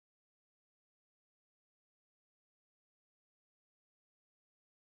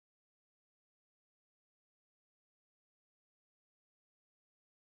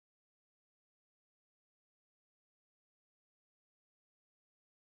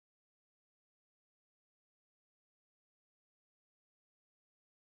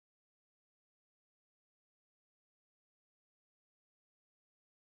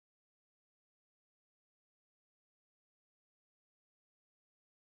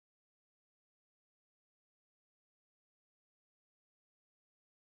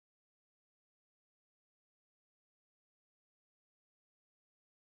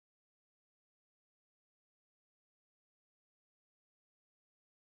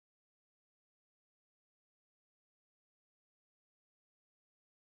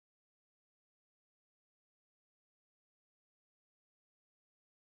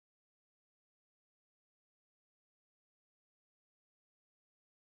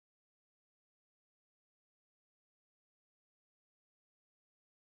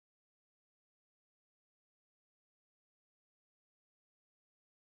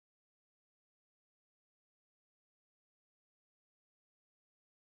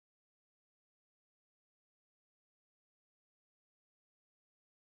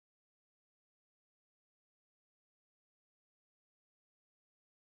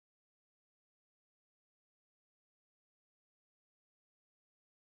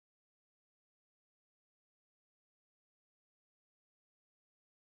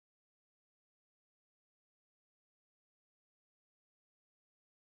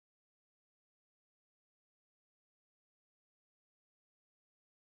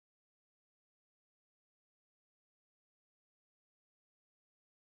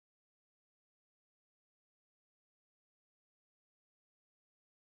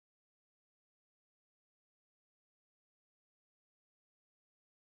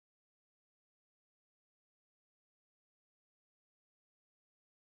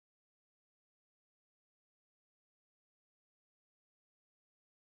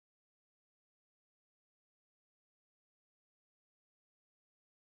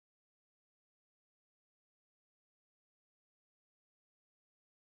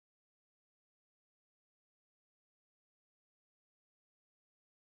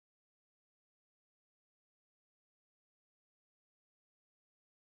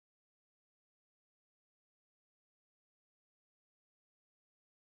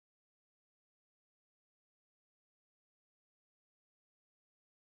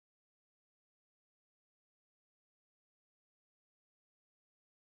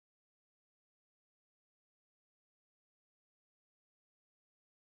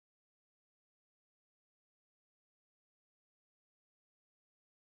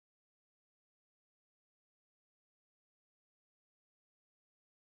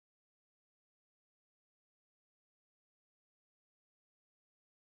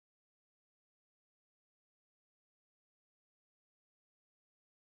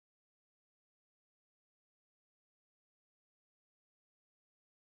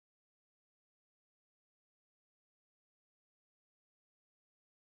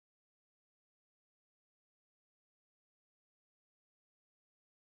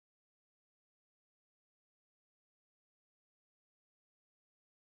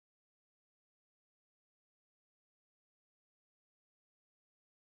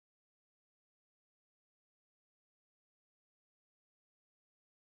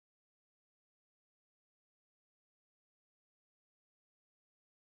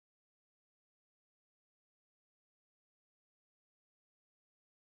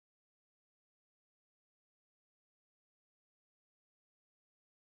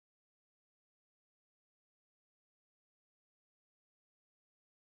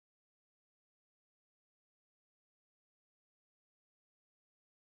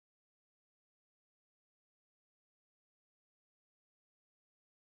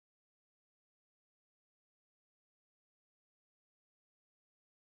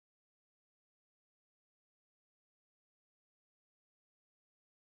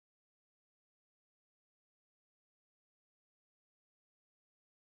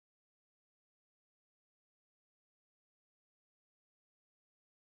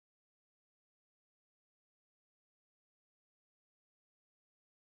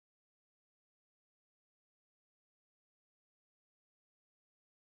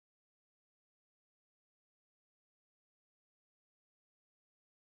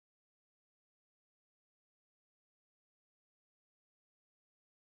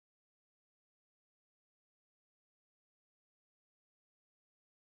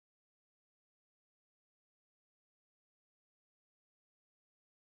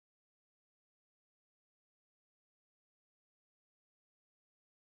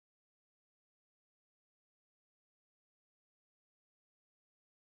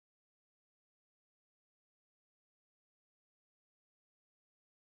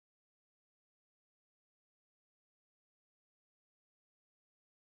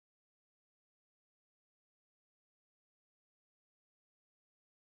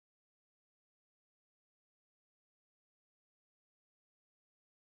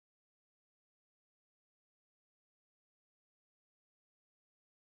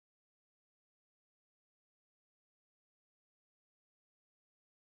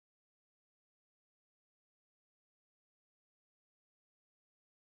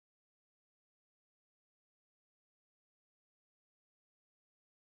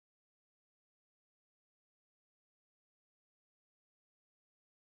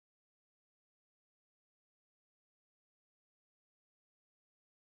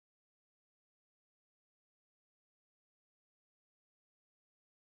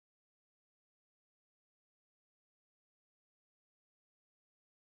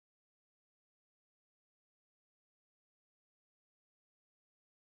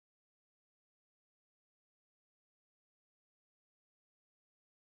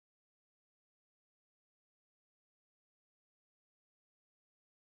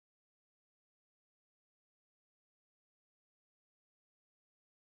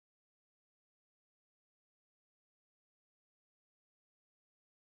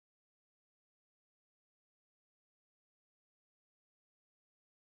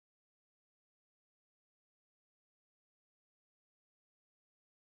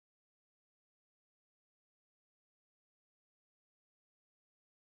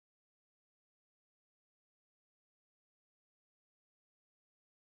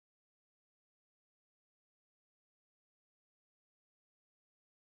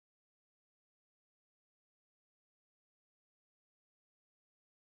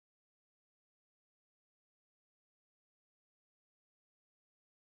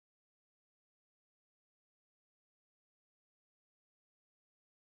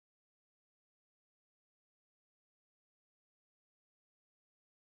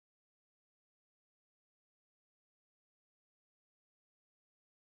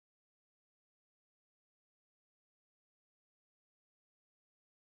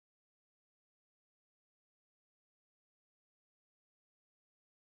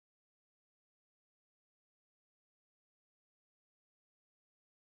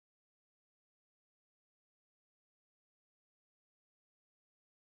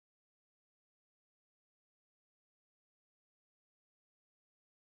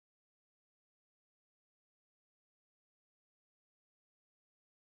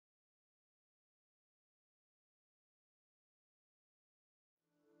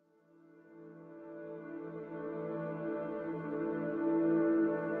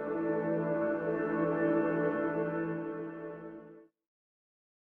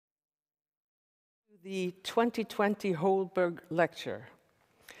the 2020 Holberg Lecture.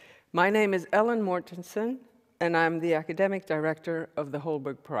 My name is Ellen Mortensen, and I'm the Academic Director of the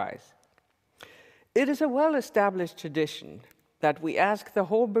Holberg Prize. It is a well-established tradition that we ask the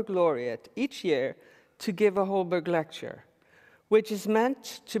Holberg laureate each year to give a Holberg Lecture, which is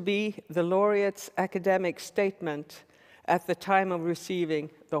meant to be the laureate's academic statement at the time of receiving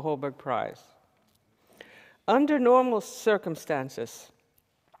the Holberg Prize. Under normal circumstances,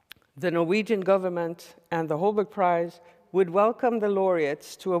 the Norwegian government and the Holberg Prize would welcome the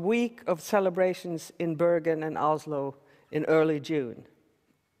laureates to a week of celebrations in Bergen and Oslo in early June.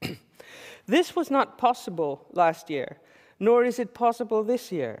 This was not possible last year, nor is it possible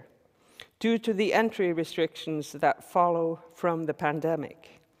this year, due to the entry restrictions that follow from the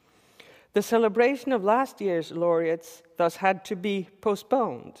pandemic. The celebration of last year's laureates thus had to be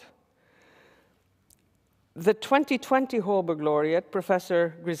postponed. The 2020 Holberg laureate,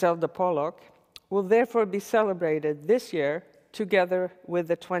 Professor Griselda Pollock, will therefore be celebrated this year together with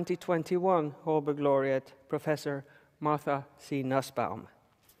the 2021 Holberg laureate, Professor Martha C. Nussbaum.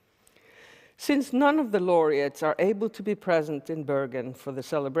 Since none of the laureates are able to be present in Bergen for the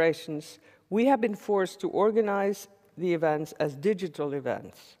celebrations, we have been forced to organize the events as digital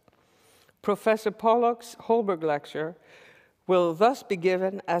events. Professor Pollock's Holberg Lecture will thus be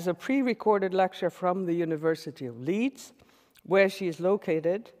given as a pre-recorded lecture from the University of Leeds, where she is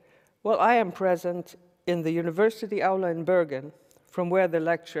located, while I am present in the University Aula in Bergen, from where the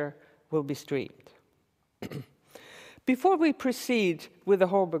lecture will be streamed. Before we proceed with the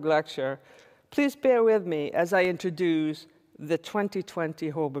Holberg Lecture, please bear with me as I introduce the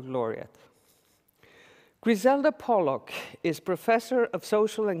 2020 Holberg laureate. Griselda Pollock is Professor of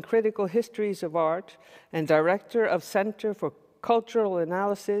Social and Critical Histories of Art and Director of Center for Cultural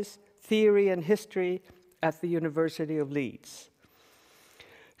Analysis, Theory and History at the University of Leeds.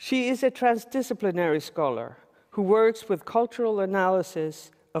 She is a transdisciplinary scholar who works with cultural analysis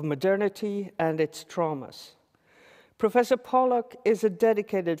of modernity and its traumas. Professor Pollock is a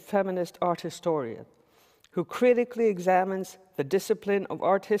dedicated feminist art historian who critically examines the discipline of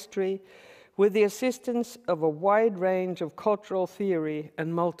art history with the assistance of a wide range of cultural theory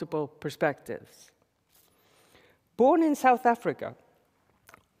and multiple perspectives. Born in South Africa,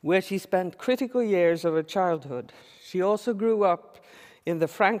 where she spent critical years of her childhood, she also grew up in the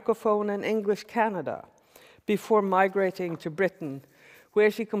Francophone and English Canada before migrating to Britain,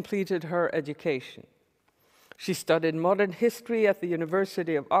 where she completed her education. She studied modern history at the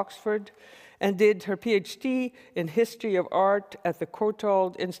University of Oxford and did her PhD in History of Art at the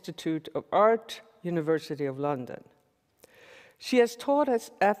Courtauld Institute of Art, University of London. She has taught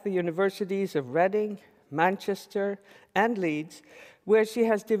at the universities of Reading, Manchester, and Leeds, where she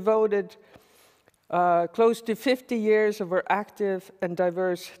has devoted close to 50 years of her active and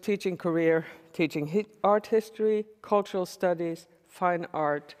diverse teaching career, teaching art history, cultural studies, fine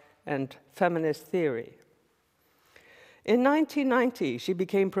art, and feminist theory. In 1990, she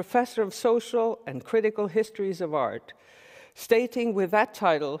became Professor of Social and Critical Histories of Art, stating with that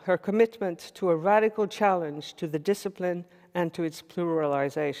title her commitment to a radical challenge to the discipline and to its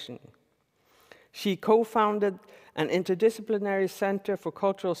pluralization. She co-founded an interdisciplinary Center for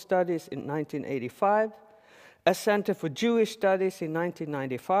Cultural Studies in 1985, a Center for Jewish Studies in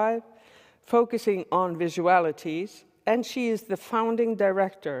 1995, focusing on visualities, and she is the founding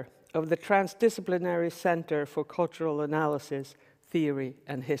director of the Transdisciplinary Center for Cultural Analysis, Theory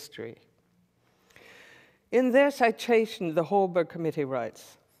and History. In their citation, the Holberg Committee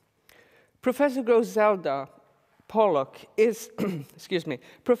writes, Professor Griselda Pollock is,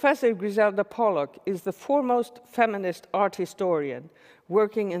 Professor Griselda Pollock is the foremost feminist art historian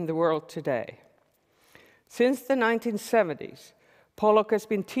working in the world today. Since the 1970s, Pollock has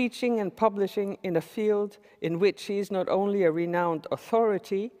been teaching and publishing in a field in which she is not only a renowned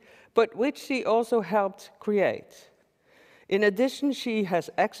authority, but which she also helped create. In addition, she has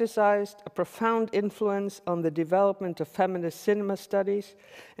exercised a profound influence on the development of feminist cinema studies,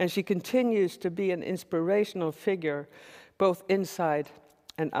 and she continues to be an inspirational figure both inside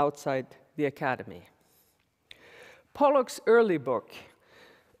and outside the academy. Pollock's early book,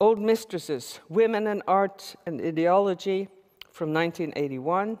 Old Mistresses, Women and Art and Ideology, from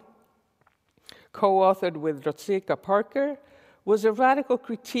 1981, co-authored with Rotsika Parker, was a radical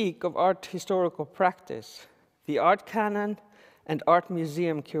critique of art historical practice, the art canon, and art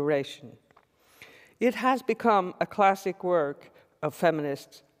museum curation. It has become a classic work of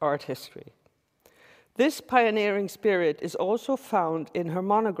feminist art history. This pioneering spirit is also found in her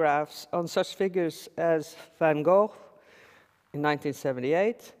monographs on such figures as Van Gogh in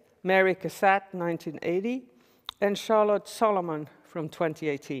 1978, Mary Cassatt 1980, and Charlotte Solomon from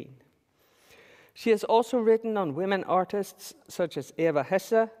 2018. She has also written on women artists such as Eva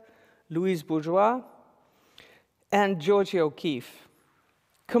Hesse, Louise Bourgeois, and Georgia O'Keeffe,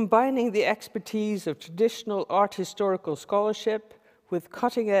 combining the expertise of traditional art historical scholarship with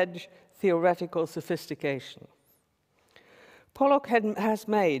cutting-edge theoretical sophistication. Pollock has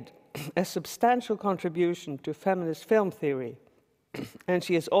made a substantial contribution to feminist film theory, and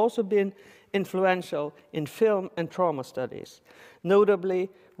she has also been influential in film and trauma studies, notably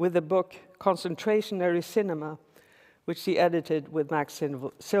with the book Concentrationary Cinema, which she edited with Max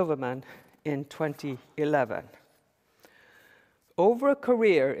Silverman in 2011. Over a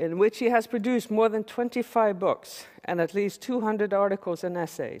career in which she has produced more than 25 books and at least 200 articles and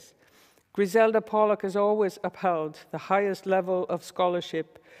essays, Griselda Pollock has always upheld the highest level of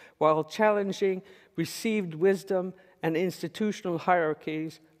scholarship while challenging received wisdom and institutional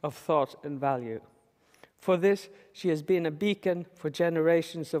hierarchies of thought and value. For this, she has been a beacon for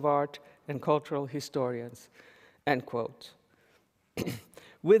generations of art and cultural historians." End quote.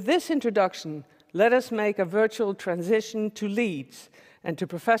 With this introduction, let us make a virtual transition to Leeds and to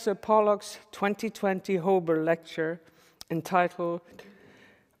Professor Pollock's 2020 Holberg lecture entitled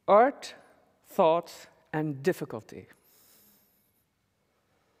Art, Thought, and Difficulty.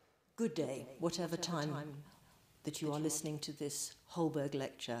 Good day, whatever time that you are listening to this Holberg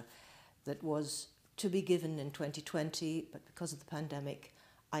lecture that was to be given in 2020, but because of the pandemic,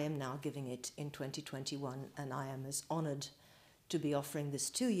 I am now giving it in 2021, and I am as honored to be offering this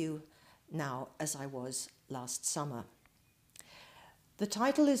to you now as I was last summer. The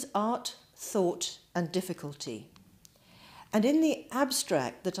title is Art, Thought, and Difficulty. And in the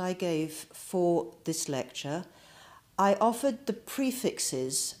abstract that I gave for this lecture, I offered the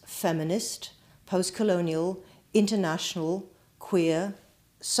prefixes feminist, postcolonial, international, queer,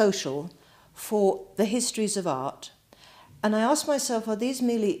 social for the histories of art. And I asked myself, are these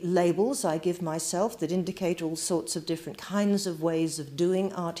merely labels I give myself that indicate all sorts of different kinds of ways of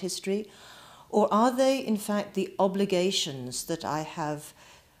doing art history? Or are they, in fact, the obligations that I have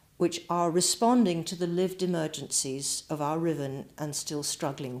which are responding to the lived emergencies of our riven and still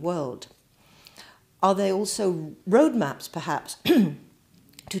struggling world? Are they also roadmaps, perhaps,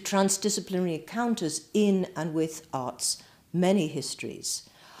 to transdisciplinary encounters in and with art's many histories?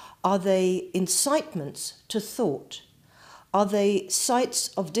 Are they incitements to thought? Are they sites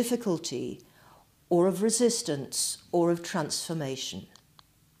of difficulty or of resistance or of transformation?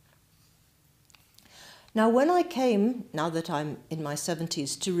 Now, when I came, now that I'm in my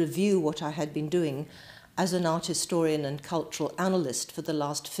 70s, to review what I had been doing as an art historian and cultural analyst for the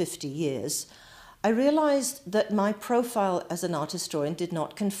last 50 years, I realized that my profile as an art historian did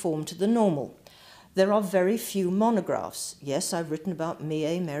not conform to the normal. There are very few monographs. Yes, I've written about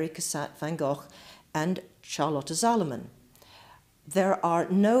Millet, Mary Cassatt, Van Gogh, and Charlotte Salomon. There are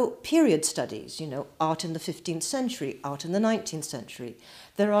no period studies, art in the 15th century, art in the 19th century.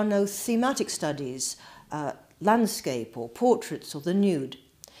 There are no thematic studies, landscape or portraits or the nude.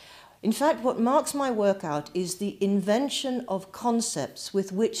 In fact, what marks my work out is the invention of concepts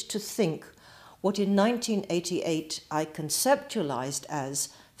with which to think what in 1988 I conceptualized as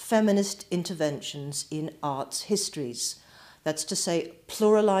feminist interventions in art's histories. That's to say,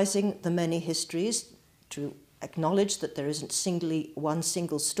 pluralizing the many histories to acknowledge that there isn't one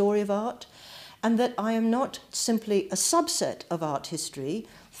single story of art, and that I am not simply a subset of art history,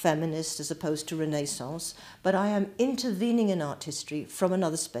 feminist as opposed to Renaissance, but I am intervening in art history from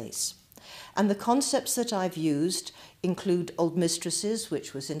another space. And the concepts that I've used include Old Mistresses,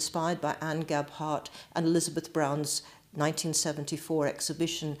 which was inspired by Anne Gabhart and Elizabeth Brown's 1974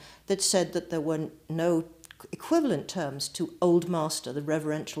 exhibition that said that there were no equivalent terms to Old Master, the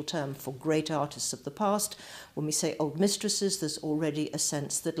reverential term for great artists of the past. When we say Old Mistresses, there's already a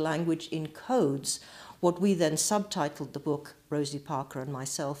sense that language encodes what we then subtitled the book, Rosie Parker and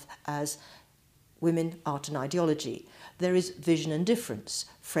myself, as Women, Art and Ideology. There is vision and difference,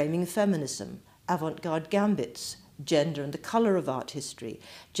 framing feminism, avant-garde gambits, gender and the colour of art history,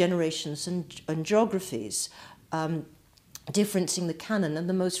 generations and geographies, differencing the canon, and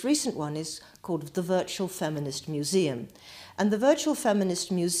the most recent one is called the Virtual Feminist Museum. And the Virtual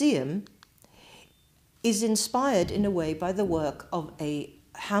Feminist Museum is inspired in a way by the work of a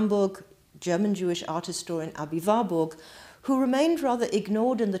Hamburg German-Jewish art historian, Abi Warburg, who remained rather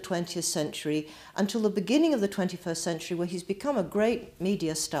ignored in the 20th century until the beginning of the 21st century, where he's become a great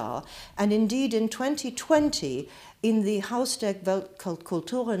media star. And indeed, in 2020, in the Haus der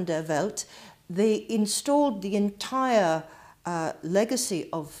Kulturen der Welt, they installed the entire legacy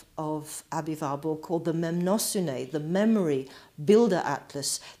of Abi Warburg called the Memnosune, the Memory Builder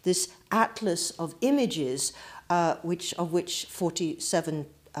Atlas, this atlas of images, of which 47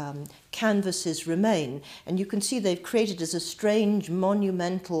 canvases remain. And you can see they've created as a strange,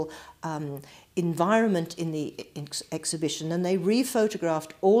 monumental environment in the exhibition, and they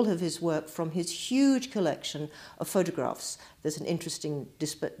re-photographed all of his work from his huge collection of photographs. There's an interesting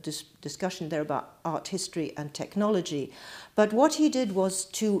discussion there about art history and technology. But what he did was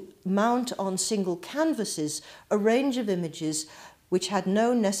to mount on single canvases a range of images which had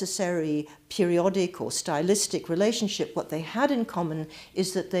no necessary periodic or stylistic relationship. What they had in common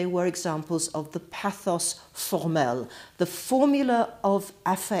is that they were examples of the pathos formel, the formula of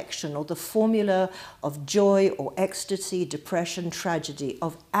affection, or the formula of joy or ecstasy, depression, tragedy,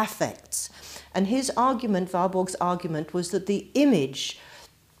 of affects. And his argument, Warburg's argument, was that the image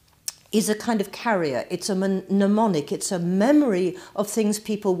is a kind of carrier, it's a mnemonic, it's a memory of things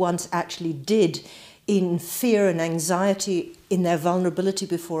people once actually did in fear and anxiety, in their vulnerability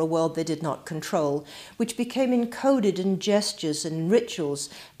before a world they did not control, which became encoded in gestures and rituals.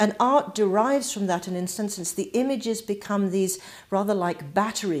 And art derives from that, and in some sense the images become these rather like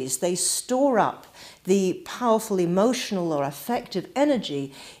batteries. They store up the powerful emotional or affective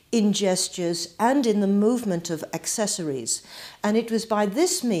energy in gestures and in the movement of accessories. And it was by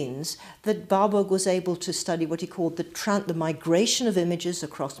this means that Warburg was able to study what he called the migration of images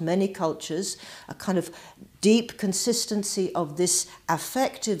across many cultures, a kind of deep consistency of this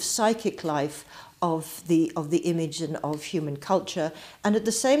affective psychic life of the image and of human culture, and at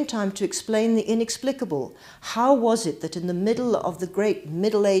the same time to explain the inexplicable. How was it that in the middle of the great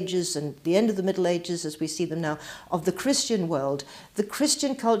Middle Ages and the end of the Middle Ages, as we see them now, of the Christian world, the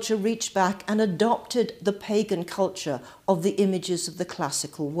Christian culture reached back and adopted the pagan culture of the images of the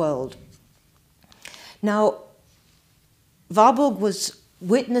classical world? Now, Warburg was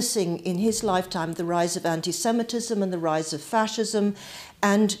witnessing in his lifetime the rise of anti-Semitism and the rise of fascism,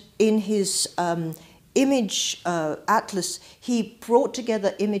 and in his image atlas, he brought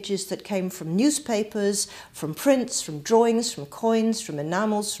together images that came from newspapers, from prints, from drawings, from coins, from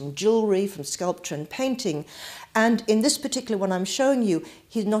enamels, from jewelry, from sculpture and painting. And in this particular one I'm showing you,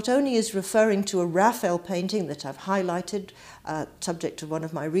 he not only is referring to a Raphael painting that I've highlighted, subject to one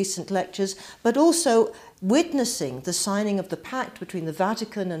of my recent lectures, but also witnessing the signing of the pact between the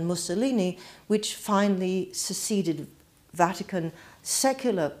Vatican and Mussolini, which finally seceded Vatican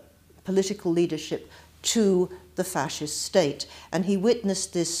secular political leadership to the fascist state. And he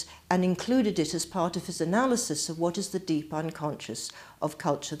witnessed this and included it as part of his analysis of what is the deep unconscious of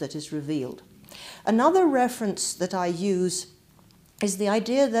culture that is revealed. Another reference that I use is the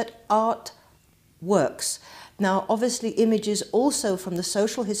idea that art works. Now, obviously, images also, from the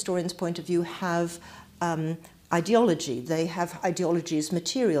social historian's point of view, have ideology. They have ideology as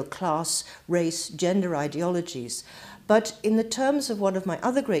material, class, race, gender ideologies. But in the terms of one of my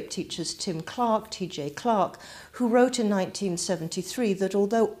other great teachers, T.J. Clark, who wrote in 1973 that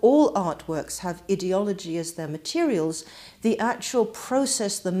although all artworks have ideology as their materials, the actual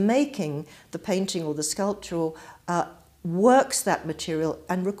process, the making, the painting or the sculptural, works that material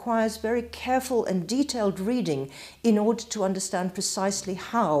and requires very careful and detailed reading in order to understand precisely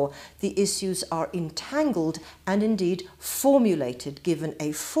how the issues are entangled and indeed formulated, given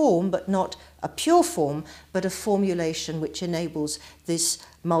a form, but not a pure form, but a formulation which enables this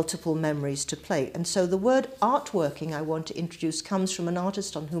multiple memories to play. And so the word artworking I want to introduce comes from an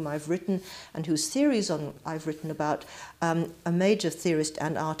artist on whom I've written and whose theories I've written about, a major theorist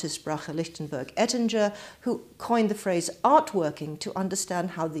and artist, Brache Lichtenberg Ettinger, who coined the phrase artworking to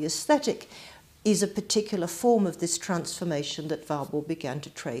understand how the aesthetic is a particular form of this transformation that Warburg began to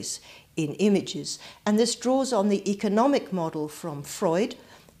trace in images. And this draws on the economic model from Freud,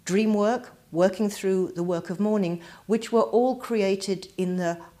 dream work, working through the work of mourning, which were all created in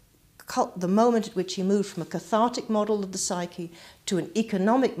the moment at which he moved from a cathartic model of the psyche to an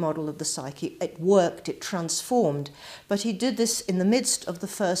economic model of the psyche. It worked, it transformed. But he did this in the midst of the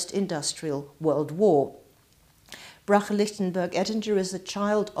First Industrial World War. Brache Lichtenberg Ettinger is a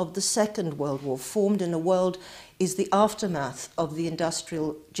child of the Second World War, formed in a world is the aftermath of the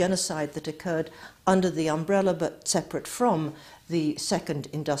industrial genocide that occurred under the umbrella but separate from the Second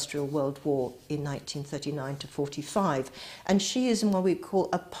Industrial World War in 1939 to 45. And she is what we call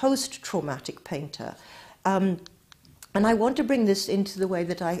a post-traumatic painter. And I want to bring this into the way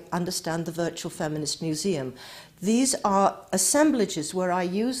that I understand the Virtual Feminist Museum. These are assemblages where I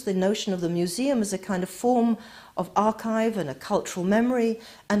use the notion of the museum as a kind of form of archive and a cultural memory,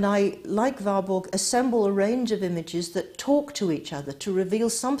 and I, like Warburg, assemble a range of images that talk to each other to reveal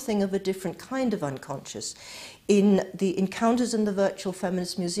something of a different kind of unconscious. In the encounters in the Virtual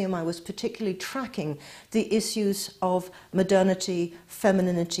Feminist Museum, I was particularly tracking the issues of modernity,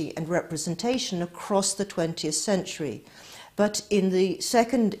 femininity, and representation across the 20th century. But in the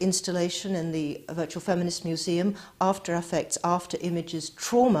second installation in the Virtual Feminist Museum, After Effects, After Images,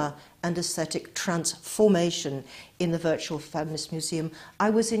 Trauma and Aesthetic Transformation in the Virtual Feminist Museum,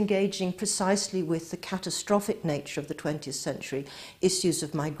 I was engaging precisely with the catastrophic nature of the 20th century, issues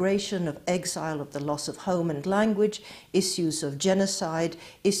of migration, of exile, of the loss of home and language, issues of genocide,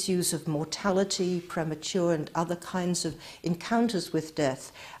 issues of mortality, premature and other kinds of encounters with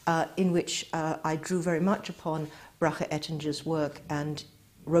death, in which I drew very much upon Brache Ettinger's work and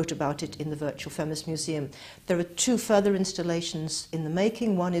wrote about it in the Virtual Feminist Museum. There are two further installations in the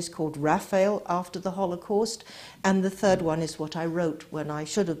making. One is called Raphael After the Holocaust, and the third one is what I wrote when I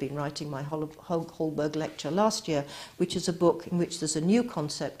should have been writing my Holberg lecture last year, which is a book in which there's a new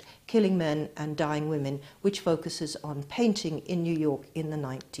concept, Killing Men and Dying Women, which focuses on painting in New York in the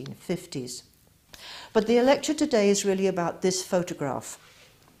 1950s. But the lecture today is really about this photograph,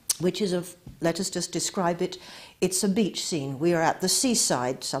 which is of, let us just describe it, it's a beach scene. We are at the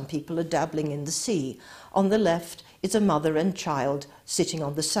seaside. Some people are dabbling in the sea. On the left is a mother and child sitting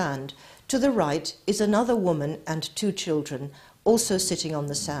on the sand. To the right is another woman and two children also sitting on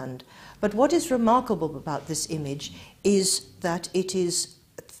the sand. But what is remarkable about this image is that it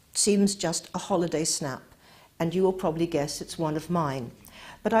seems just a holiday snap, and you will probably guess it's one of mine.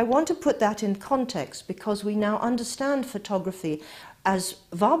 But I want to put that in context because we now understand photography as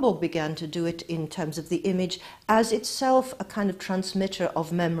Warburg began to do it in terms of the image, as itself a kind of transmitter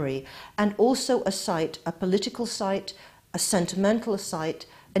of memory, and also a site, a political site, a sentimental site,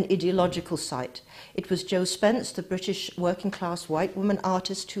 an ideological site. It was Jo Spence, the British working class white woman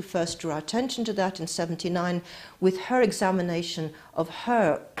artist, who first drew our attention to that in '79 with her examination of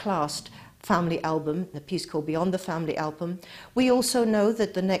her classed family album, the piece called Beyond the Family Album. We also know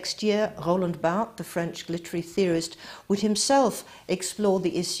that the next year, Roland Barthes, the French glittery theorist, would himself explore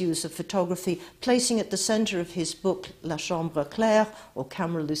the issues of photography, placing at the center of his book, La Chambre Claire, or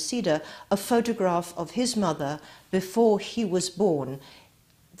Camera Lucida, a photograph of his mother before he was born,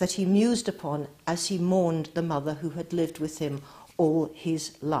 that he mused upon as he mourned the mother who had lived with him all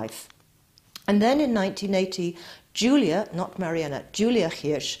his life. And then in 1980, Julia, not Mariana, Julia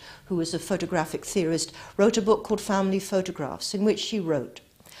Hirsch, who was a photographic theorist, wrote a book called Family Photographs, in which she wrote,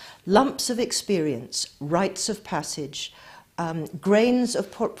 lumps of experience, rites of passage, grains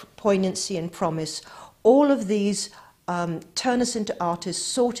of poignancy and promise, all of these turn us into artists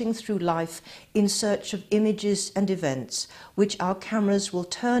sorting through life in search of images and events, which our cameras will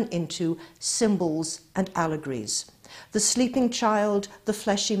turn into symbols and allegories. The sleeping child, the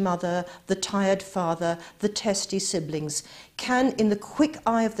fleshy mother, the tired father, the testy siblings can, in the quick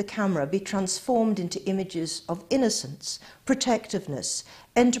eye of the camera, be transformed into images of innocence, protectiveness,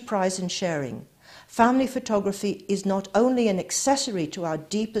 enterprise and sharing. Family photography is not only an accessory to our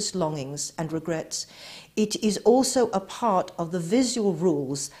deepest longings and regrets, it is also a part of the visual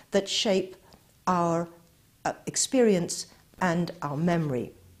rules that shape our experience and our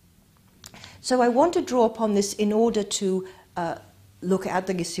memory. So I want to draw upon this in order to look at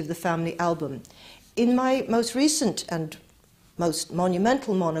the issue of the family album. In my most recent and most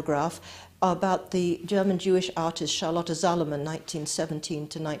monumental monograph about the German Jewish artist Charlotte Salomon, 1917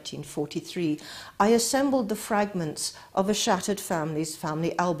 to 1943, I assembled the fragments of a shattered family's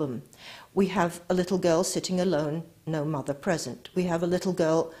family album. We have a little girl sitting alone, no mother present. We have a little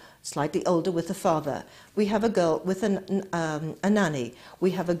girl slightly older with a father. We have a girl with a nanny. We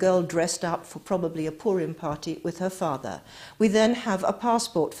have a girl dressed up for probably a Purim party with her father. We then have a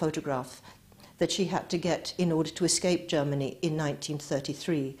passport photograph that she had to get in order to escape Germany in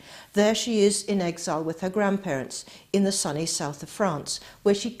 1933. There she is in exile with her grandparents in the sunny south of France,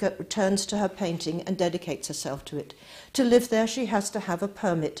 where she returns to her painting and dedicates herself to it. To live there, she has to have a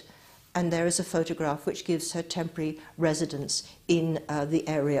permit, and there is a photograph which gives her temporary residence in the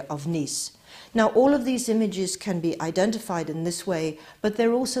area of Nice. Now, all of these images can be identified in this way, but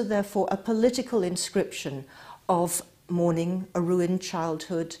they're also, therefore, a political inscription of mourning, a ruined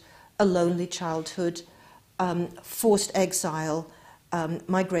childhood, a lonely childhood, forced exile,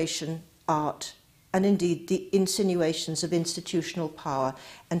 migration, art, and indeed the insinuations of institutional power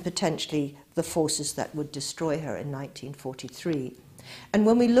and potentially the forces that would destroy her in 1943. And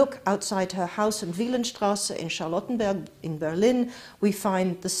when we look outside her house in Wielenstrasse in Charlottenberg in Berlin, we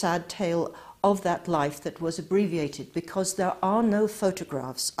find the sad tale of that life that was abbreviated because there are no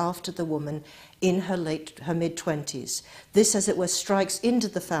photographs after the woman in her mid-20s. This, as it were, strikes into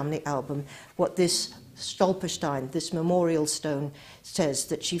the family album what this Stolperstein, this memorial stone, says,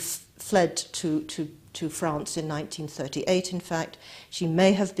 that she fled to France in 1938, in fact. She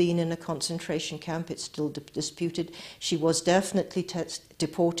may have been in a concentration camp, it's still disputed. She was definitely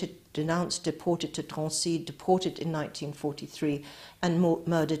denounced, deported to Drancy, deported in 1943, and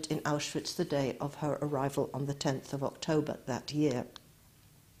murdered in Auschwitz the day of her arrival on the 10th of October that year.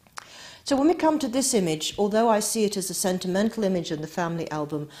 So when we come to this image, although I see it as a sentimental image in the family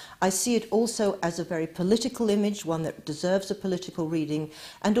album, I see it also as a very political image, one that deserves a political reading,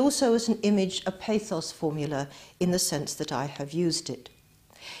 and also as an image, a pathos formula, in the sense that I have used it.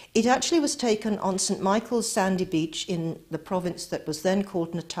 It actually was taken on St. Michael's sandy beach in the province that was then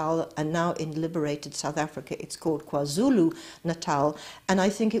called Natal, and now in liberated South Africa it's called KwaZulu-Natal, and I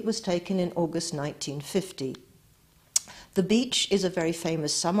think it was taken in August 1950. The beach is a very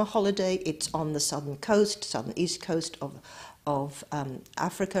famous summer holiday. It's on the southern coast, southern east coast of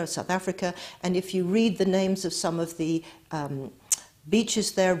Africa, South Africa. And if you read the names of some of the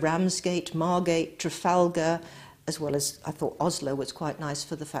beaches there, Ramsgate, Margate, Trafalgar, as well as I thought Oslo was quite nice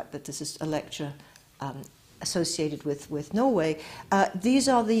for the fact that this is a lecture associated with Norway. These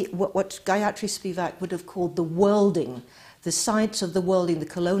are what Gayatri Spivak would have called the worlding, the sites of the worlding, the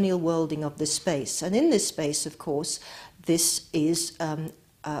colonial worlding of this space. And in this space, of course, this is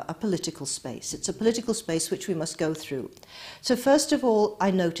a political space. It's a political space which we must go through. So first of all, I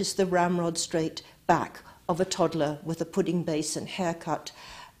noticed the ramrod straight back of a toddler with a pudding basin haircut.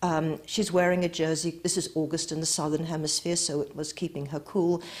 She's wearing a jersey. This is August in the southern hemisphere, so it was keeping her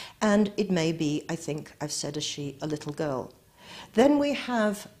cool. And it may be, I think I've said as she, a little girl. Then we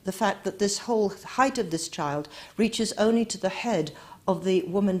have the fact that this whole height of this child reaches only to the head of the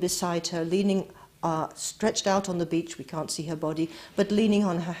woman beside her, leaning stretched out on the beach. We can't see her body, but leaning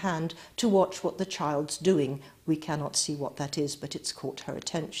on her hand to watch what the child's doing. We cannot see what that is, but it's caught her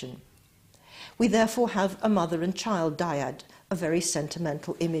attention. We therefore have a mother and child dyad, a very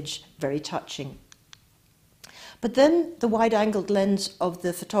sentimental image, very touching. But then the wide-angled lens of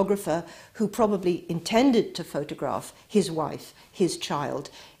the photographer, who probably intended to photograph his wife, his child,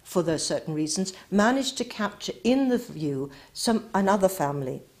 for those certain reasons, managed to capture in the view another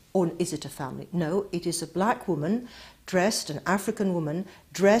family. Or is it a family? No, it is a black woman dressed, an African woman,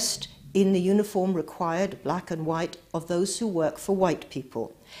 dressed in the uniform required, black and white, of those who work for white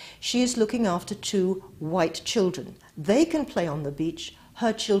people. She is looking after two white children. They can play on the beach,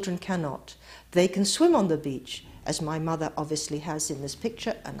 her children cannot. They can swim on the beach, as my mother obviously has in this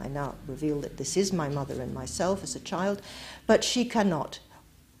picture, and I now reveal that this is my mother and myself as a child, but she cannot.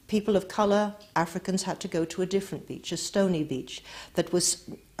 People of colour, Africans, had to go to a different beach, a stony beach, that was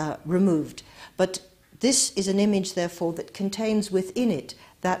removed. But this is an image, therefore, that contains within it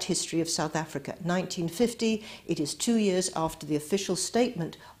that history of South Africa. 1950, it is 2 years after the official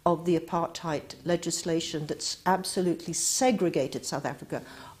statement of the apartheid legislation that's absolutely segregated South Africa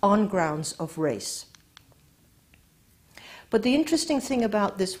on grounds of race. But the interesting thing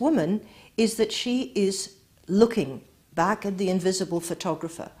about this woman is that she is looking back at the invisible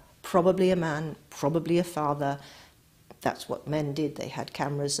photographer, probably a man, probably a father. That's what men did. They had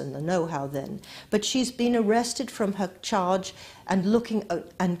cameras and the know-how then. But she's been arrested from her charge and looking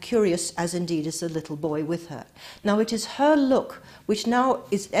and curious, as indeed is the little boy with her. Now it is her look which now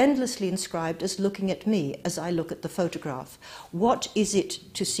is endlessly inscribed as looking at me as I look at the photograph. What is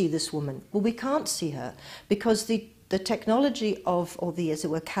it to see this woman? Well, we can't see her because the technology of, or the, as it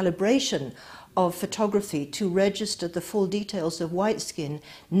were, calibration of photography to register the full details of white skin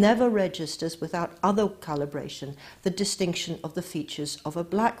never registers without other calibration the distinction of the features of a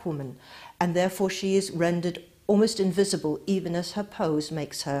black woman, and therefore she is rendered almost invisible even as her pose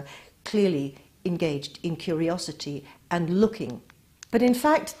makes her clearly engaged in curiosity and looking. But in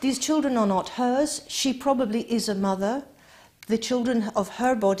fact, these children are not hers. She probably is a mother. The children of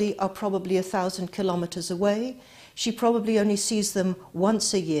her body are probably 1,000 kilometers away. She probably only sees them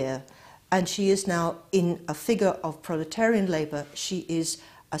once a year. And she is now in a figure of proletarian labor. She is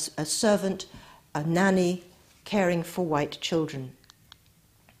a servant, a nanny, caring for white children.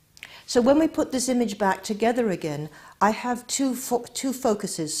 So when we put this image back together again, I have two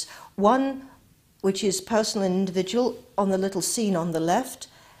focuses. One, which is personal and individual, on the little scene on the left.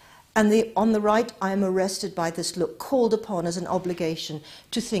 And on the right, I am arrested by this look, called upon as an obligation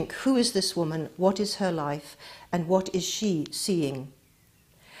to think, who is this woman, what is her life, and what is she seeing?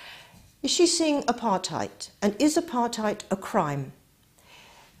 Is she seeing apartheid? And is apartheid a crime?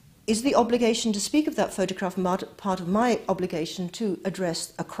 Is the obligation to speak of that photograph part of my obligation to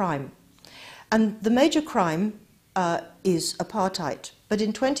address a crime? And the major crime is apartheid. But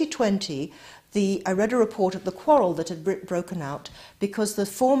in 2020, I read a report of the quarrel that had broken out because the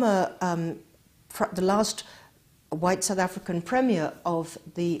last white South African Premier of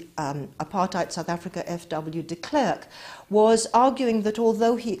the apartheid South Africa, F.W. de Klerk, was arguing that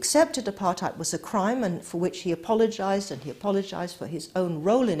although he accepted apartheid was a crime and for which he apologized, and he apologized for his own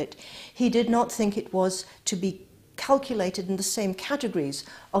role in it, he did not think it was to be calculated in the same categories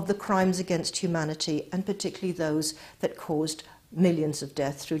of the crimes against humanity, and particularly those that caused millions of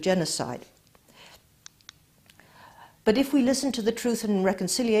deaths through genocide. But if we listen to the Truth and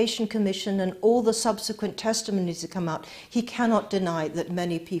Reconciliation Commission and all the subsequent testimonies that come out, he cannot deny that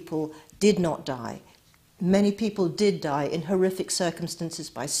many people did not die. Many people did die in horrific circumstances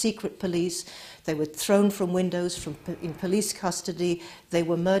by secret police. They were thrown from windows in police custody. They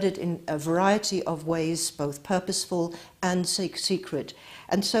were murdered in a variety of ways, both purposeful and secret.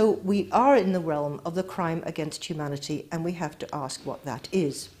 And so we are in the realm of the crime against humanity, and we have to ask what that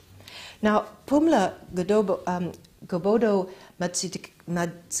is. Now, Pumla Gobodo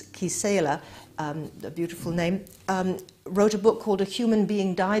Madikizela, a beautiful name, wrote a book called A Human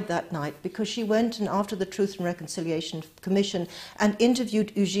Being Died That Night, because she went and after the Truth and Reconciliation Commission and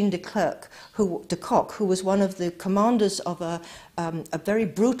interviewed Eugene de Kock, who was one of the commanders of a very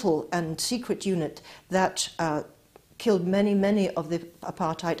brutal and secret unit that killed many of the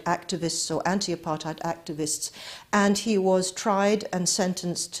apartheid activists or anti-apartheid activists, and he was tried and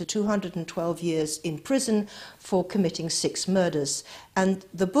sentenced to 212 years in prison for committing 6 murders. And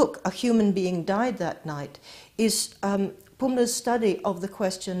the book, A Human Being Died That Night, is Pumla's study of the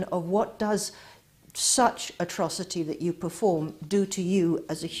question of what does such atrocity that you perform do to you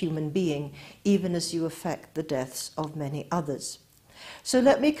as a human being, even as you affect the deaths of many others. So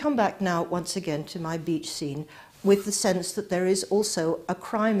let me come back now once again to my beach scene, with the sense that there is also a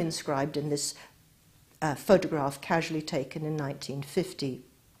crime inscribed in this photograph casually taken in 1950.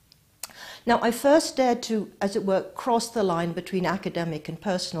 Now, I first dared to, as it were, cross the line between academic and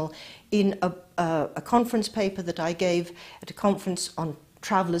personal in a conference paper that I gave at a conference on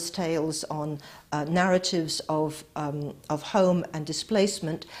traveller's tales, on narratives of home and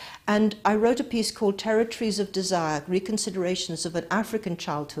displacement. And I wrote a piece called Territories of Desire, Reconsiderations of an African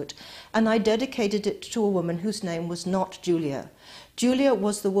Childhood, and I dedicated it to a woman whose name was not Julia. Julia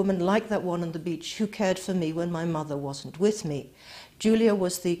was the woman like that one on the beach who cared for me when my mother wasn't with me. Julia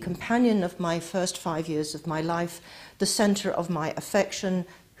was the companion of my first 5 years of my life, the center of my affection,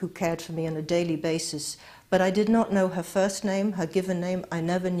 who cared for me on a daily basis. But I did not know her first name, her given name. I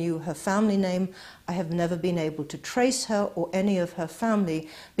never knew her family name. I have never been able to trace her or any of her family,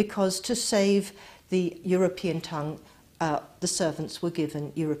 because to save the European tongue, the servants were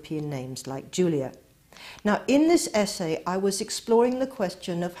given European names like Julia. Now, in this essay, I was exploring the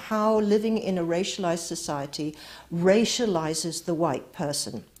question of how living in a racialized society racializes the white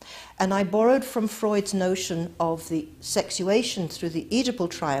person. And I borrowed from Freud's notion of the sexuation through the Oedipal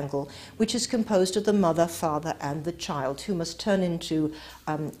triangle, which is composed of the mother, father, and the child, who must turn into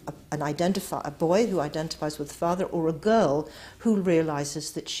a boy who identifies with father, or a girl who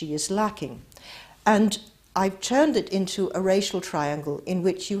realizes that she is lacking. And I've turned it into a racial triangle in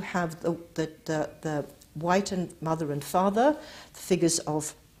which you have the white and mother and father, the figures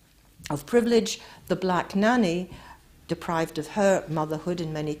of privilege, the black nanny, deprived of her motherhood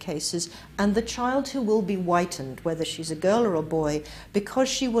in many cases, and the child who will be whitened, whether she's a girl or a boy, because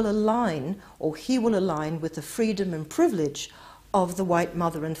she will align, or he will align, with the freedom and privilege of the white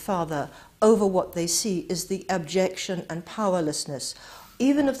mother and father over what they see as the abjection and powerlessness,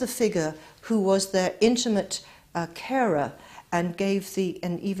 even of the figure who was their intimate carer and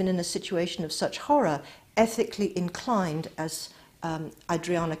even in a situation of such horror, ethically inclined, as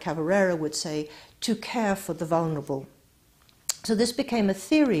Adriana Cavarera would say, to care for the vulnerable. So this became a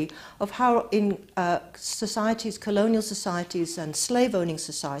theory of how in societies, colonial societies and slave-owning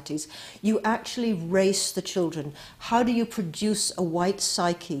societies, you actually race the children. How do you produce a white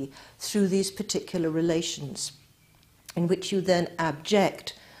psyche through these particular relations, in which you then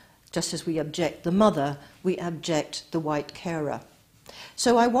abject, just as we abject the mother, we abject the white carer.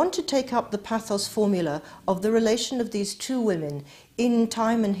 So I want to take up the pathos formula of the relation of these two women in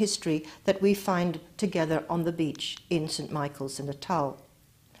time and history that we find together on the beach in St. Michael's in Natal.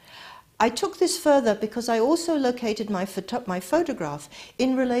 I took this further because I also located my photograph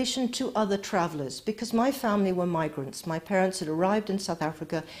in relation to other travellers, because my family were migrants. My parents had arrived in South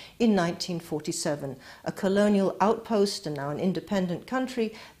Africa in 1947, a colonial outpost and now an independent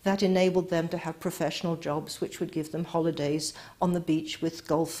country that enabled them to have professional jobs which would give them holidays on the beach with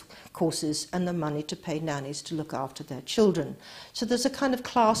golf courses and the money to pay nannies to look after their children. So there's a kind of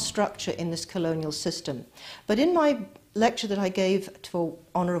class structure in this colonial system. But in my lecture that I gave for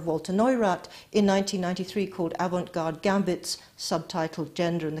honor of Walter Neurath in 1993 called Avant-Garde Gambits, subtitled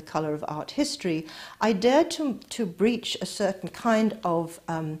Gender and the Color of Art History, I dared to breach a certain kind of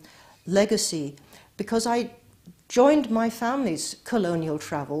legacy because I joined my family's colonial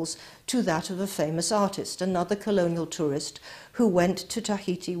travels to that of a famous artist, another colonial tourist who went to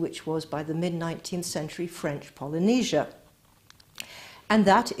Tahiti, which was by the mid-19th century French Polynesia. And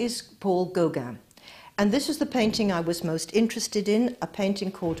that is Paul Gauguin. And this is the painting I was most interested in, a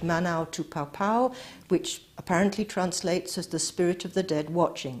painting called Manao tu Paupau, which apparently translates as the spirit of the dead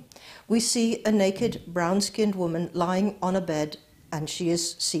watching. We see a naked, brown-skinned woman lying on a bed, and she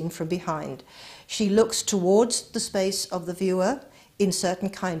is seen from behind. She looks towards the space of the viewer in certain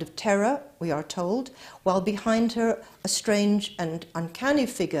kind of terror, we are told, while behind her a strange and uncanny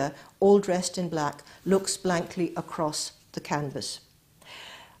figure, all dressed in black, looks blankly across the canvas.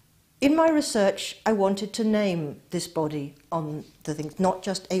 In my research, I wanted to name this body on the thing, not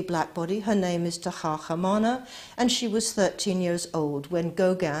just a black body. Her name is Taha'amana, and she was 13 years old when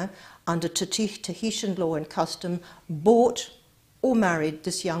Gauguin, under Tahitian law and custom, bought or married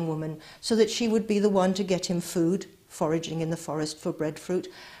this young woman so that she would be the one to get him food, foraging in the forest for breadfruit,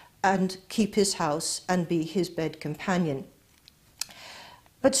 and keep his house and be his bed companion.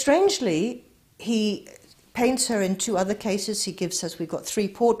 But strangely, he paints her in two other cases. He gives us, we've got 3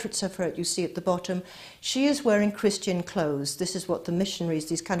 portraits of her, you see at the bottom. She is wearing Christian clothes. This is what the missionaries,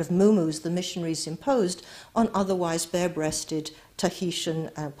 these kind of muumuus, the missionaries imposed on otherwise bare-breasted Tahitian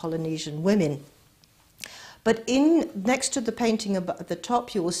and Polynesian women. But next to the painting at the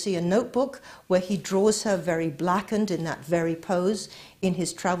top, you will see a notebook where he draws her very blackened in that very pose in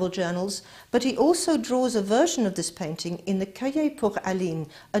his travel journals. But he also draws a version of this painting in the Cahier pour Aline,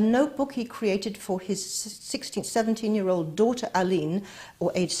 a notebook he created for his 17-year-old daughter Aline,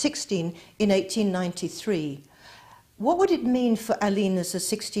 or age 16, in 1893. What would it mean for Aline as a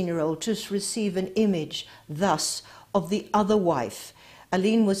 16-year-old to receive an image thus of the other wife?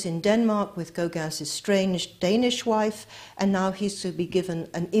 Aline was in Denmark with Gauguin's estranged Danish wife, and now he's to be given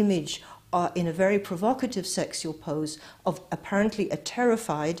an image in a very provocative sexual pose of apparently a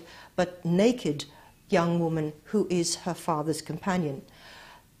terrified but naked young woman who is her father's companion.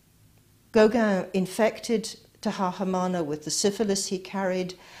 Gauguin infected Taha'amana with the syphilis he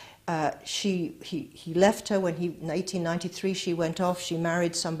carried. He left her when in 1893 she went off, she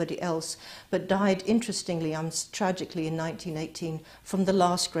married somebody else, but died, interestingly, tragically in 1918 from the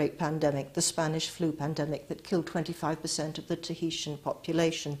last great pandemic, the Spanish flu pandemic that killed 25% of the Tahitian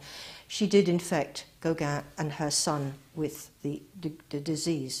population. She did infect Gauguin and her son with the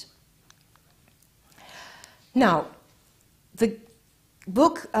disease. Now, the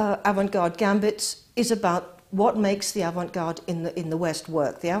book Avant-Garde Gambits is about what makes the avant-garde in the West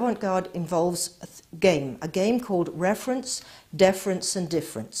work. The avant-garde involves a game called reference, deference, and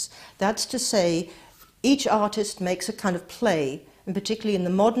difference. That's to say, each artist makes a kind of play, and particularly in the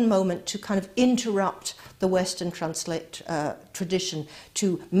modern moment, to kind of interrupt the Western tradition,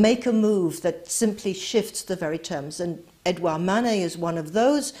 to make a move that simply shifts the very terms. And Edouard Manet is one of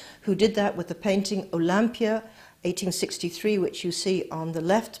those who did that with the painting Olympia, 1863, which you see on the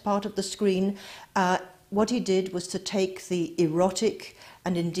left part of the screen. What he did was to take the erotic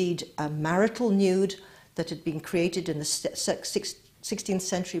and indeed marital nude that had been created in the 16th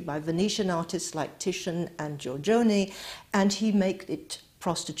century by Venetian artists like Titian and Giorgione, and he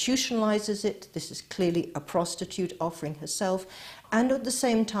prostitutionalizes it. This is clearly a prostitute offering herself, and at the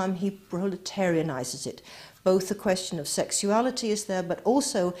same time he proletarianizes it. Both the question of sexuality is there, but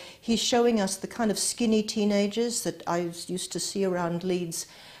also he's showing us the kind of skinny teenagers that I used to see around Leeds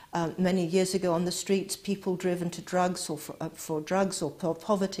many years ago on the streets, people driven to drugs or for drugs or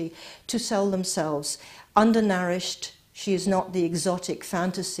poverty to sell themselves. Undernourished, she is not the exotic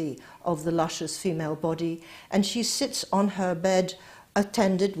fantasy of the luscious female body, and she sits on her bed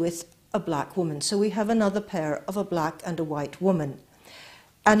attended with a black woman. So we have another pair of a black and a white woman.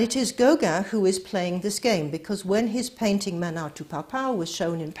 And it is Gauguin who is playing this game, because when his painting Manao tu Paupau was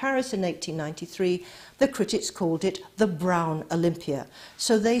shown in Paris in 1893, the critics called it the brown Olympia.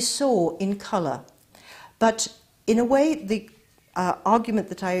 So they saw in colour. But in a way, the argument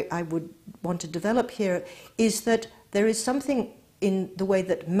that I would want to develop here is that there is something in the way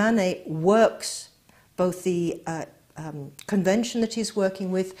that Manet works, both the convention that he's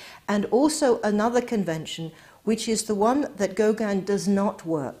working with and also another convention, which is the one that Gauguin does not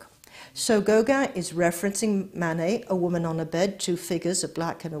work. So Gauguin is referencing Manet, a woman on a bed, 2 figures, a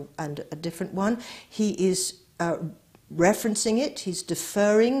black and a different one. He is referencing it, he's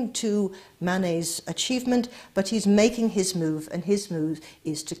deferring to Manet's achievement, but he's making his move, and his move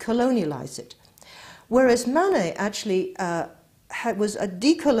is to colonialize it. Whereas Manet actually was a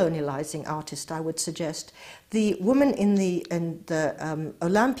decolonializing artist, I would suggest. The woman in the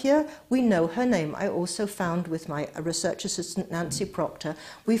Olympia, we know her name. I also found, with my research assistant Nancy Proctor,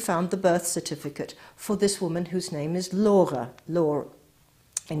 we found the birth certificate for this woman whose name is Laure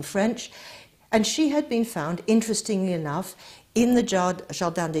in French. And she had been found, interestingly enough, in the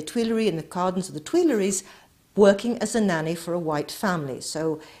Jardin des Tuileries, in the gardens of the Tuileries, working as a nanny for a white family.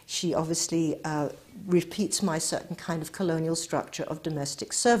 So she obviously repeats my certain kind of colonial structure of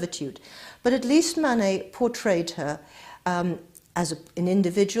domestic servitude. But at least Manet portrayed her as an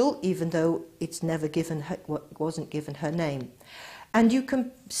individual, even though it's never given her, wasn't given her name. And you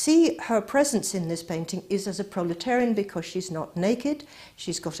can see her presence in this painting is as a proletarian because she's not naked.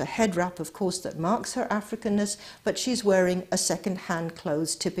 She's got a head wrap, of course, that marks her Africanness, but she's wearing a second-hand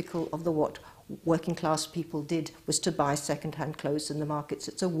clothes typical of the what working class people did, was to buy second-hand clothes in the markets.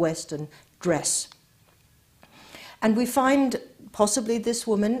 It's a Western dress. And we find possibly this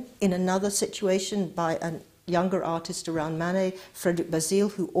woman in another situation by a younger artist around Manet, Frédéric Basile,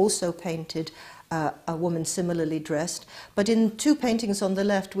 who also painted a woman similarly dressed. But in two paintings on the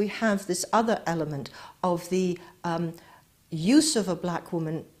left, we have this other element of the use of a black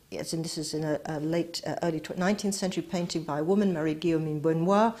woman. Yes, and this is in a late, early 19th century painting by a woman, Marie-Guillaume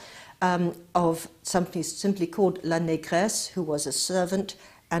Benoit, of something simply called La Négresse, who was a servant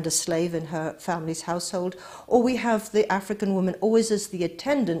and a slave in her family's household. Or we have the African woman always as the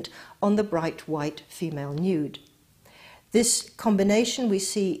attendant on the bright white female nude. This combination we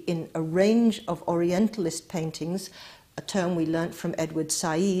see in a range of Orientalist paintings, a term we learnt from Edward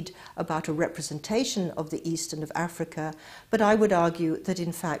Said about a representation of the East and of Africa. But I would argue that,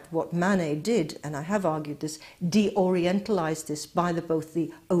 in fact, what Manet did, and I have argued this, de-orientalized this by both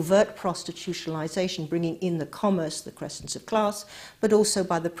the overt prostitutionalization, bringing in the commerce, the crescents of class, but also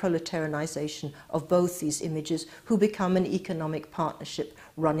by the proletarianization of both these images, who become an economic partnership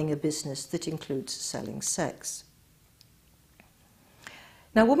running a business that includes selling sex.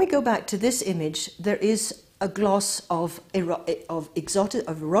 Now, when we go back to this image, there is a gloss of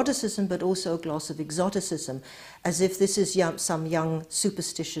eroticism, but also a gloss of exoticism, as if this is some young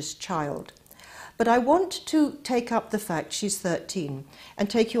superstitious child. But I want to take up the fact she's 13 and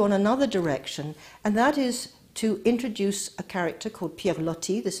take you on another direction, and that is to introduce a character called Pierre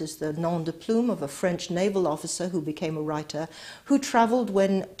Loti. This is the nom de plume of a French naval officer who became a writer, who traveled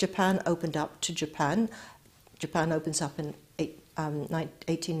when Japan opened up to Japan. Japan opens up in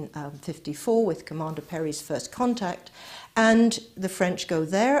 1854 with Commander Perry's first contact, and the French go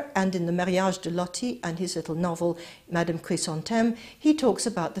there, and in the Mariage de Loti and his little novel Madame Chrysanthème, he talks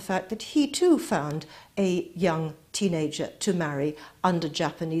about the fact that he too found a young teenager to marry under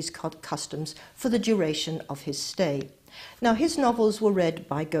Japanese customs for the duration of his stay. Now, his novels were read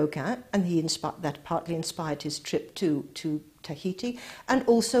by Gauguin, and that partly inspired his trip to Tahiti, and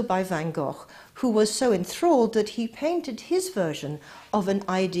also by Van Gogh, who was so enthralled that he painted his version of an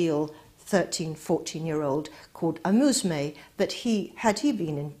ideal 13, 14-year-old called Amuse that he, had he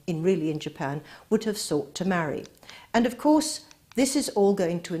been really in Japan, would have sought to marry. And of course, this is all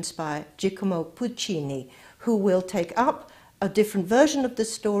going to inspire Giacomo Puccini, who will take up a different version of the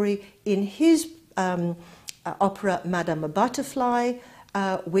story in his opera Madame Butterfly,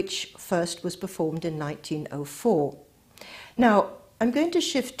 which first was performed in 1904. Now, I'm going to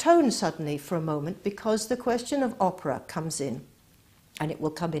shift tone suddenly for a moment, because the question of opera comes in, and it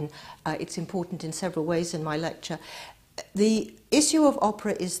will come in, it's important in several ways in my lecture. The issue of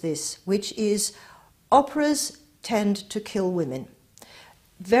opera is this, which is operas tend to kill women.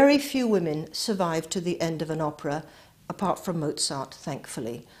 Very few women survive to the end of an opera, apart from Mozart,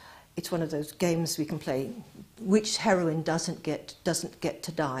 thankfully. It's one of those games we can play. Which heroine doesn't get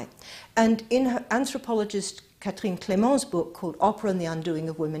to die? And in her anthropologist Catherine Clément's book called Opera and the Undoing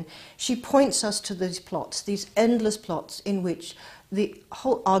of Women, she points us to these plots, these endless plots in which the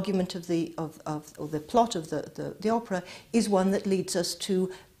whole argument of the plot of the opera is one that leads us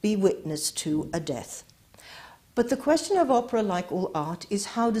to be witness to a death. But the question of opera, like all art, is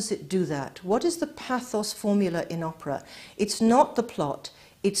how does it do that? What is the pathos formula in opera? It's not the plot,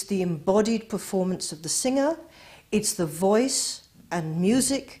 it's the embodied performance of the singer, it's the voice and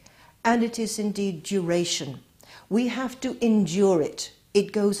music, and it is indeed duration. We have to endure it.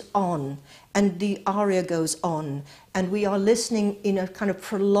 It goes on, and the aria goes on, and we are listening in a kind of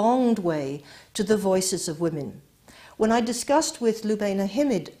prolonged way to the voices of women. When I discussed with Lubaina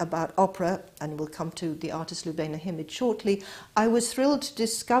Himid about opera, and we'll come to the artist Lubaina Himid shortly, I was thrilled to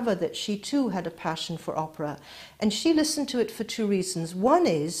discover that she too had a passion for opera, and she listened to it for two reasons. One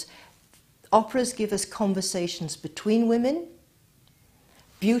is, operas give us conversations between women,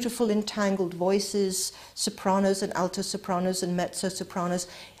 beautiful entangled voices, sopranos and alto sopranos and mezzo sopranos.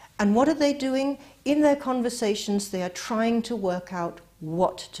 And what are they doing? In their conversations, they are trying to work out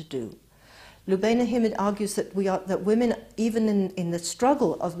what to do. Lubena Himid argues that women, even in the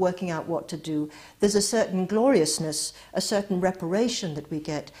struggle of working out what to do, there's a certain gloriousness, a certain reparation that we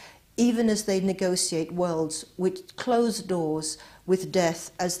get, even as they negotiate worlds with closed doors, with death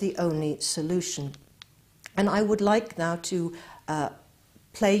as the only solution. And I would like now to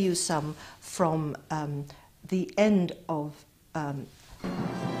play you some from the end of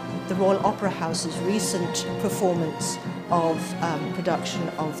the Royal Opera House's recent performance of production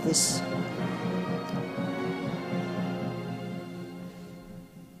of this.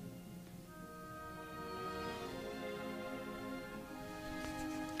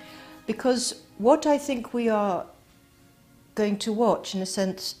 Because what I think we are going to watch, in a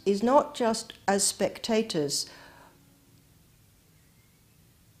sense, is not just as spectators.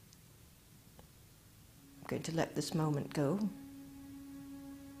 I'm going to let this moment go.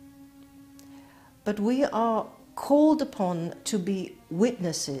 But we are called upon to be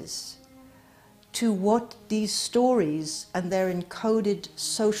witnesses to what these stories and their encoded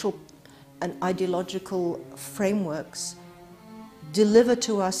social and ideological frameworks deliver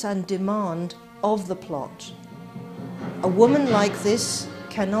to us and demand of the plot. A woman like this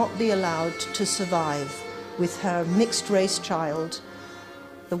cannot be allowed to survive with her mixed-race child.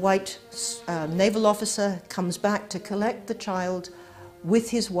 The white naval officer comes back to collect the child with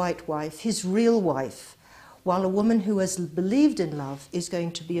his white wife, his real wife, while a woman who has believed in love is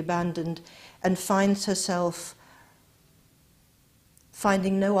going to be abandoned and finds herself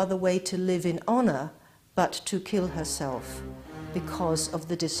finding no other way to live in honor but to kill herself because of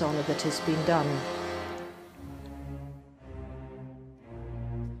the dishonor that has been done.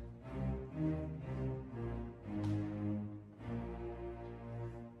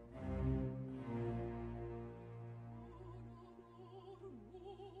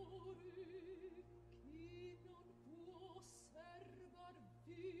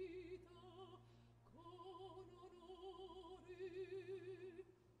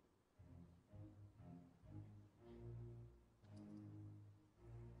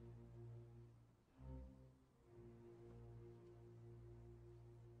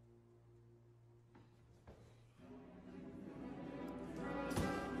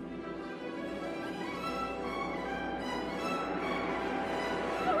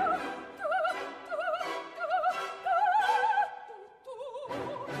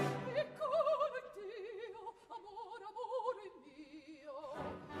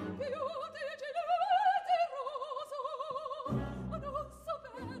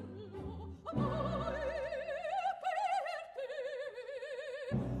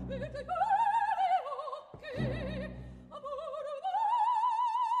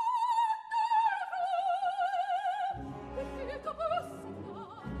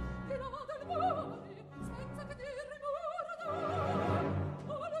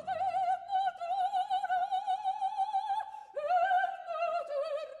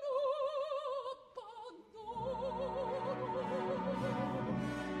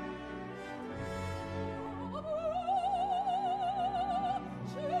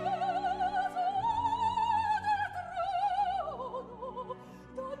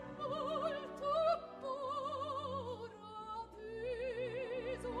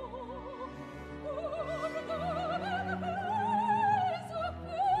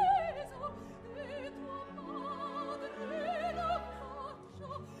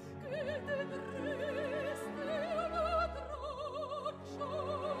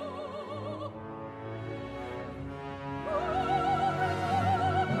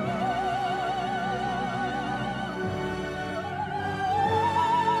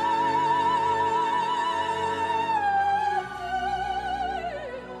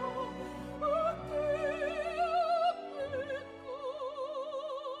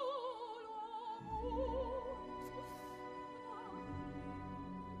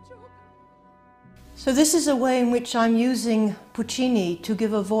 So this is a way in which I'm using Puccini to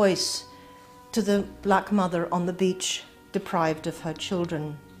give a voice to the black mother on the beach, deprived of her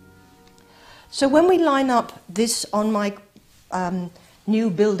children. So when we line up this on my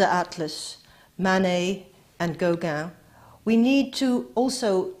new Builder Atlas, Manet and Gauguin, we need to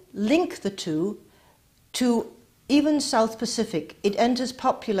also link the two to even South Pacific. It enters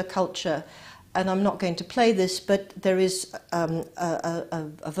popular culture, and I'm not going to play this, but there is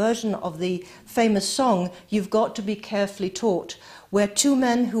a version of the famous song, You've Got to Be Carefully Taught, where two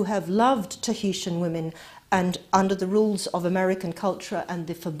men who have loved Tahitian women and under the rules of American culture and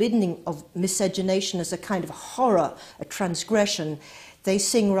the forbidding of miscegenation as a kind of horror, a transgression, they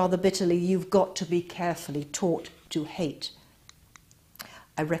sing rather bitterly, "You've got to be carefully taught to hate."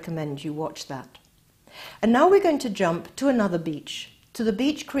 I recommend you watch that. And now we're going to jump to another beach, to the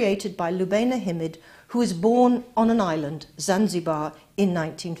beach created by Lubaina Himid, who was born on an island, Zanzibar, in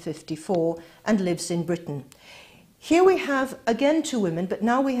 1954 and lives in Britain. Here we have, again, two women, but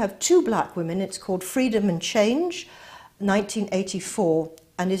now we have two black women. It's called Freedom and Change, 1984,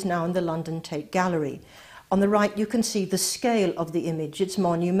 and is now in the London Tate Gallery. On the right, you can see the scale of the image. It's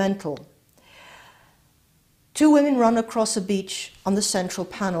monumental. Two women run across a beach on the central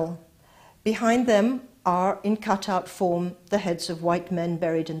panel. Behind them are, in cutout form, the heads of white men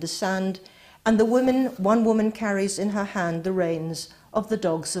buried in the sand, and one woman carries in her hand the reins of the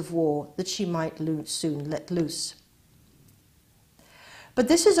dogs of war that she might soon let loose. But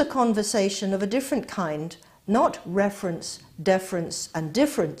this is a conversation of a different kind, not reference, deference, and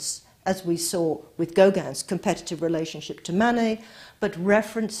difference, as we saw with Gauguin's competitive relationship to Manet, but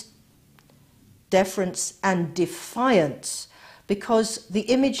reference, deference, and defiance, because the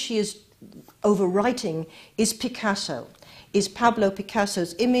image she is overwriting is Picasso, is Pablo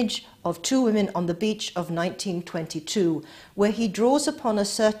Picasso's image of two women on the beach of 1922, where he draws upon a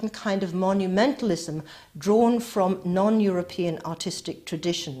certain kind of monumentalism drawn from non-European artistic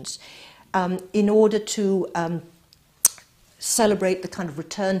traditions in order to celebrate the kind of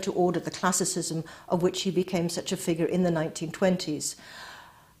return to order, the classicism of which he became such a figure in the 1920s.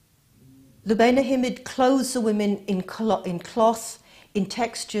 Lubaina Himid clothes the women in cloth, in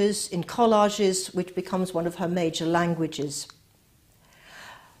textures, in collages, which becomes one of her major languages.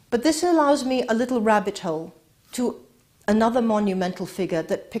 But this allows me a little rabbit hole to another monumental figure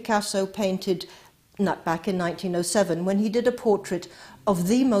that Picasso painted back in 1907 when he did a portrait of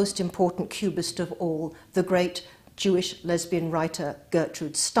the most important cubist of all, the great Jewish lesbian writer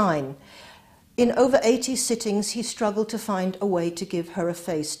Gertrude Stein. In over 80 sittings, he struggled to find a way to give her a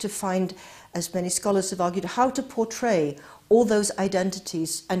face, to find, as many scholars have argued, how to portray all those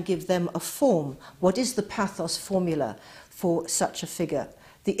identities and give them a form. What is the pathos formula for such a figure?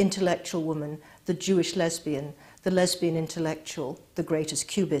 The intellectual woman, the Jewish lesbian, the lesbian intellectual, the greatest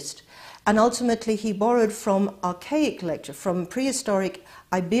cubist. And ultimately he borrowed from archaic lecture, from prehistoric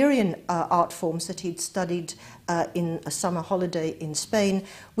Iberian art forms that he'd studied in a summer holiday in Spain,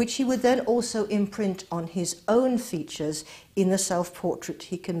 which he would then also imprint on his own features in the self-portrait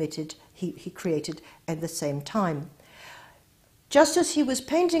he created at the same time. Just as he was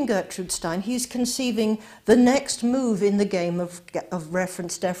painting Gertrude Stein, he's conceiving the next move in the game of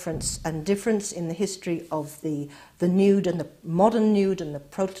reference, deference, and difference in the history of the nude and the modern nude and the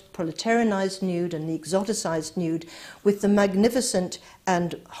proletarianized nude and the exoticized nude, with the magnificent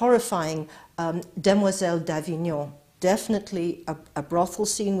and horrifying Demoiselle d'Avignon. Definitely a brothel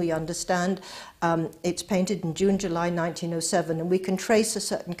scene, we understand. It's painted in June, July 1907, and we can trace a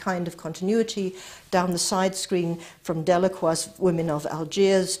certain kind of continuity down the side screen from Delacroix's Women of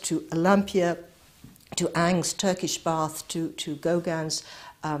Algiers to Olympia, to Ang's Turkish Bath, to Gauguin's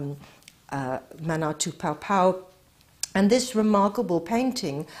Mana tu Pau Pau. And this remarkable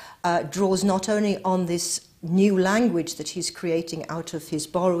painting draws not only on this new language that he's creating out of his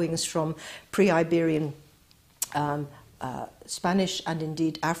borrowings from pre-Iberian Spanish and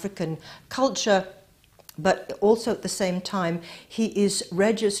indeed African culture, but also at the same time he is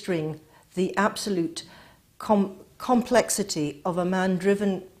registering the absolute complexity of a man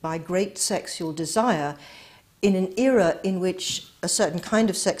driven by great sexual desire in an era in which a certain kind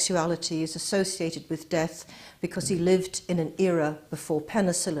of sexuality is associated with death, because he lived in an era before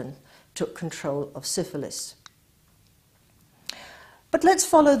penicillin took control of syphilis. But let's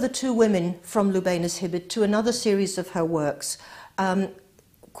follow the two women from Lubaina Himid to another series of her works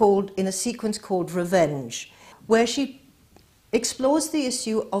in a sequence called Revenge, where she explores the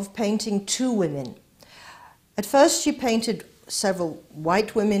issue of painting two women. At first she painted several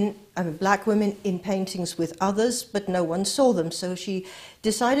white women and black women in paintings with others, but no one saw them, so she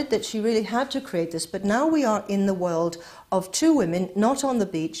decided that she really had to create this. But now we are in the world of two women, not on the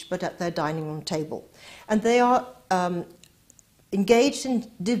beach, but at their dining room table. And they are engaged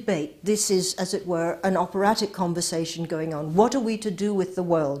in debate. This is, as it were, an operatic conversation going on. What are we to do with the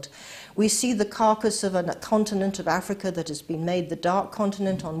world? We see the carcass of a continent of Africa that has been made the dark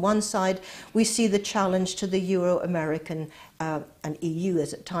continent on one side. We see the challenge to the Euro-American and EU,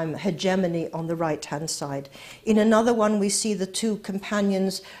 as at time, hegemony on the right-hand side. In another one, we see the two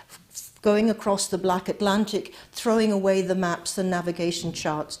companions going across the Black Atlantic, throwing away the maps and navigation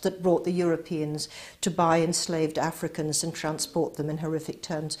charts that brought the Europeans to buy enslaved Africans and transport them in horrific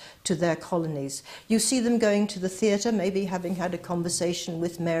terms to their colonies. You see them going to the theatre, maybe having had a conversation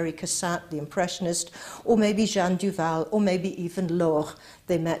with Mary Cassatt, the Impressionist, or maybe Jeanne Duval, or maybe even Laure.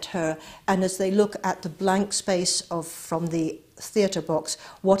 They met her, and as they look at the blank space from the theatre box,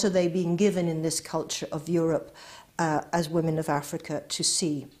 what are they being given in this culture of Europe as women of Africa to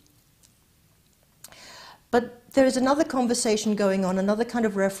see? But there is another conversation going on, another kind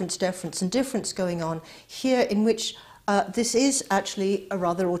of reference, deference, and difference going on here, in which this is actually a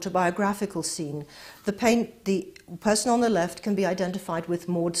rather autobiographical scene. The person on the left can be identified with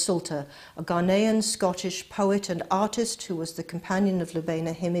Maud Salter, a Ghanaian Scottish poet and artist who was the companion of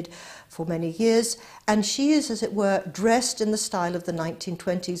Lubaina Himid for many years, and she is, as it were, dressed in the style of the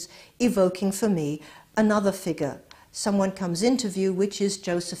 1920s, evoking for me another figure. Someone comes into view, which is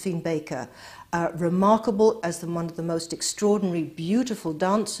Josephine Baker. Remarkable as one of the most extraordinary, beautiful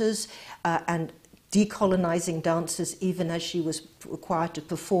dancers and decolonizing dancers, even as she was required to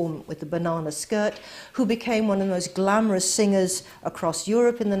perform with the banana skirt, who became one of the most glamorous singers across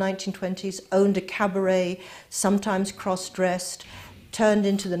Europe in the 1920s, owned a cabaret, sometimes cross-dressed, turned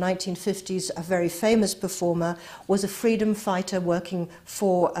into the 1950s a very famous performer, was a freedom fighter working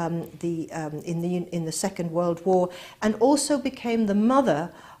for in the Second World War, and also became the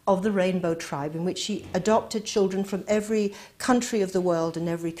mother of the Rainbow Tribe, in which she adopted children from every country of the world and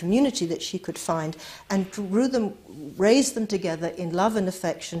every community that she could find, and raised them together in love and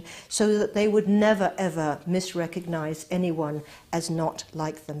affection so that they would never ever misrecognize anyone as not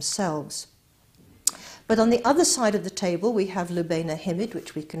like themselves. But on the other side of the table, we have Lubaina Himid,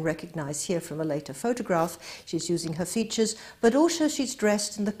 which we can recognize here from a later photograph. She's using her features, but also she's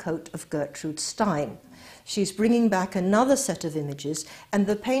dressed in the coat of Gertrude Stein. She's bringing back another set of images, and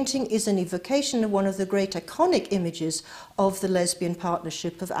the painting is an evocation of one of the great iconic images of the lesbian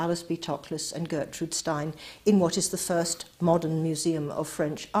partnership of Alice B. Toklas and Gertrude Stein in what is the first modern museum of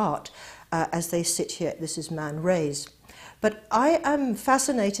French art. As they sit here, this is Man Ray's. But I am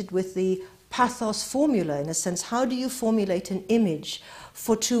fascinated with the pathos formula, in a sense. How do you formulate an image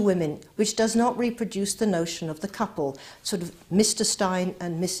for two women which does not reproduce the notion of the couple, sort of Mr. Stein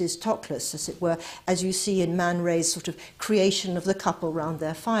and Mrs. Toklas, as it were, as you see in Man Ray's sort of creation of the couple round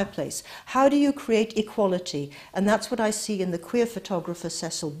their fireplace? How do you create equality? And that's what I see in the queer photographer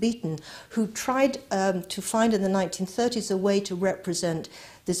Cecil Beaton, who tried to find in the 1930s a way to represent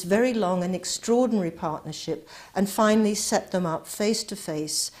this very long and extraordinary partnership, and finally set them up face to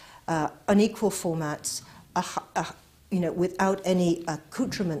face, on equal formats, without any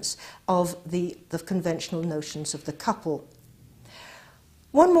accoutrements of the conventional notions of the couple.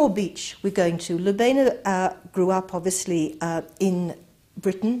 One more beach we're going to. Lubaina grew up, obviously, in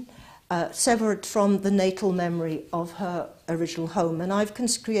Britain, severed from the natal memory of her original home. And I've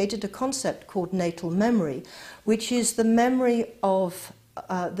created a concept called natal memory, which is the memory of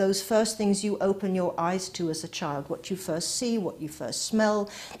those first things you open your eyes to as a child, what you first see, what you first smell,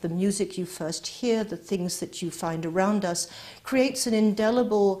 the music you first hear, the things that you find around us, creates an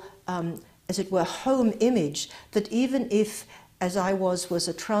indelible, as it were, home image that even if, as I was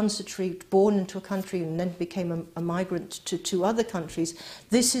a transitory, born into a country and then became a migrant to two other countries,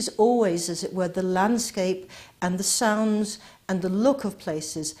 this is always, as it were, the landscape and the sounds and the look of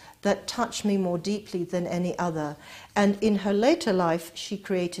places that touch me more deeply than any other. And in her later life, she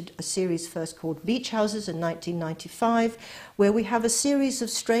created a series first called Beach Houses in 1995, where we have a series of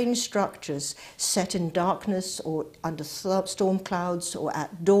strange structures set in darkness or under storm clouds or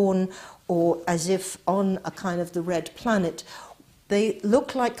at dawn or as if on a kind of the red planet. They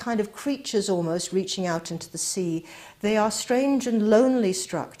look like kind of creatures almost reaching out into the sea. They are strange and lonely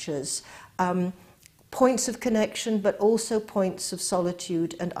structures, points of connection, but also points of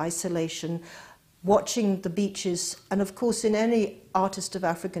solitude and isolation, watching the beaches. And of course, in any artist of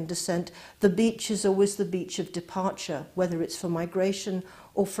African descent, the beach is always the beach of departure, whether it's for migration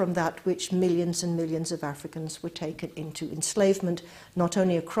or from that which millions and millions of Africans were taken into enslavement, not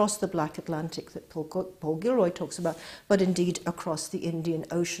only across the Black Atlantic that Paul Gilroy talks about, but indeed across the Indian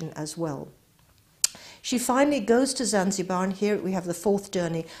Ocean as well. She finally goes to Zanzibar, and here we have the fourth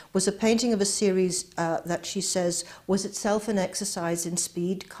journey, was a painting of a series that she says was itself an exercise in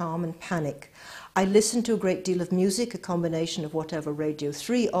speed, calm and panic. I listened to a great deal of music, a combination of whatever Radio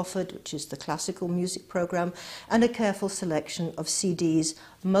 3 offered, which is the classical music program, and a careful selection of CDs,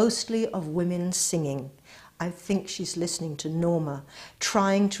 mostly of women singing. I think she's listening to Norma,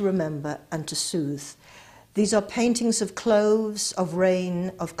 trying to remember and to soothe. These are paintings of clothes, of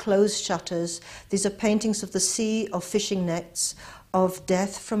rain, of closed shutters. These are paintings of the sea, of fishing nets, of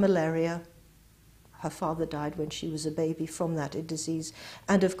death from malaria. Her father died when she was a baby from that disease.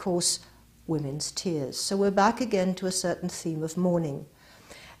 And of course, women's tears. So we're back again to a certain theme of mourning.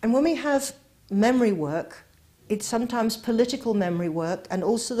 And when we have memory work, it's sometimes political memory work and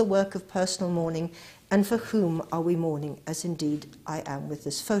also the work of personal mourning. And for whom are we mourning, as indeed I am with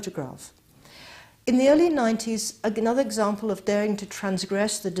this photograph. In the early 90s, another example of daring to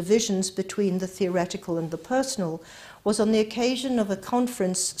transgress the divisions between the theoretical and the personal was on the occasion of a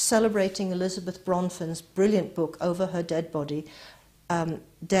conference celebrating Elizabeth Bronfen's brilliant book Over Her Dead Body,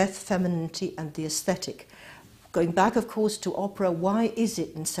 Death, Femininity and the Aesthetic. Going back, of course, to opera, why is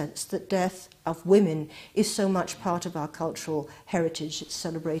it, in a sense, that death of women is so much part of our cultural heritage? It's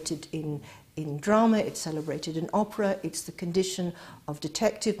celebrated in drama, it's celebrated in opera, it's the condition of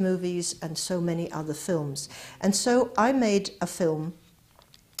detective movies and so many other films. And so I made a film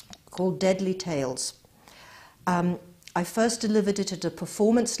called Deadly Tales. I first delivered it at a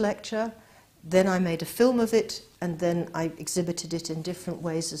performance lecture, then I made a film of it, and then I exhibited it in different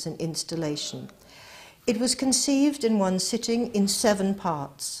ways as an installation. It was conceived in one sitting in 7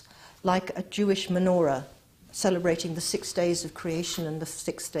 parts, like a Jewish menorah, celebrating the 6 days of creation and the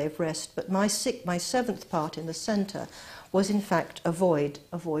 6th day of rest. But my 7th part in the center was in fact a void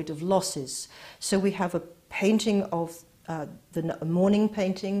of losses. So we have a painting of a mourning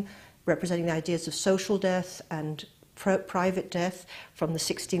painting representing the ideas of social death and private death from the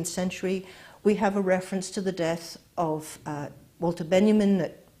 16th century. We have a reference to the death of Walter Benjamin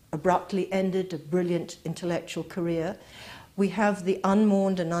that abruptly ended a brilliant intellectual career. We have the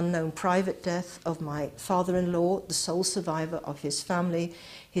unmourned and unknown private death of my father-in-law, the sole survivor of his family.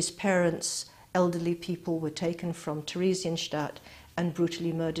 His parents, elderly people, were taken from Theresienstadt and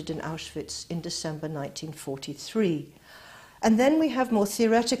brutally murdered in Auschwitz in December 1943. And then we have more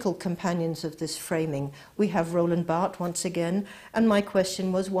theoretical companions of this framing. We have Roland Barthes once again, and my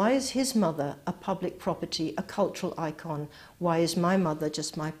question was, why is his mother a public property, a cultural icon? Why is my mother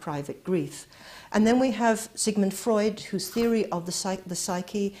just my private grief? And then we have Sigmund Freud, whose theory of the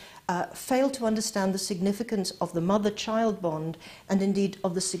psyche failed to understand the significance of the mother-child bond and indeed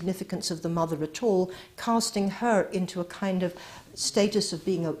of the significance of the mother at all, casting her into a kind of status of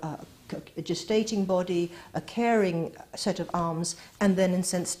being a gestating body, a caring set of arms, and then in a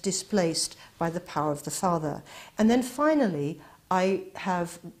sense displaced by the power of the father. And then finally, I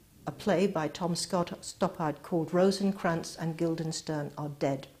have a play by Tom Stoppard called Rosencrantz and Guildenstern Are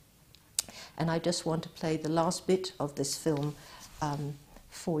Dead. And I just want to play the last bit of this film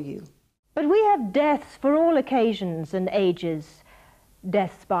for you. But we have deaths for all occasions and ages.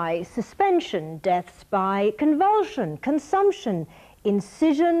 Deaths by suspension, deaths by convulsion, consumption,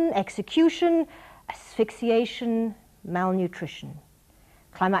 incision, execution, asphyxiation, malnutrition.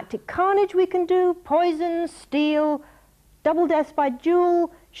 Climactic carnage we can do, poison, steel, double deaths by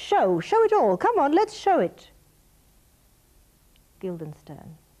duel. Show it all. Come on, let's show it.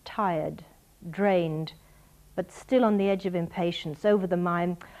 Guildenstern, tired, drained, but still on the edge of impatience, over the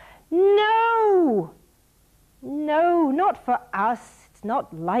mime. No! No, not for us. It's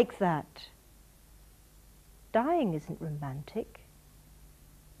not like that. Dying isn't romantic.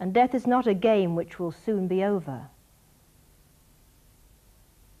 And death is not a game which will soon be over.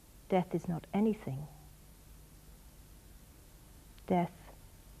 Death is not anything. Death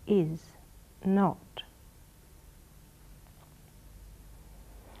is not.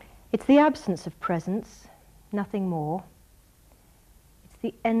 It's the absence of presence, nothing more. It's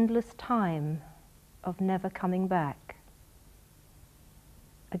the endless time of never coming back.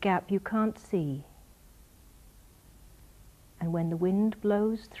 A gap you can't see. And when the wind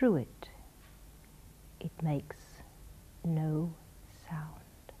blows through it, it makes no sound.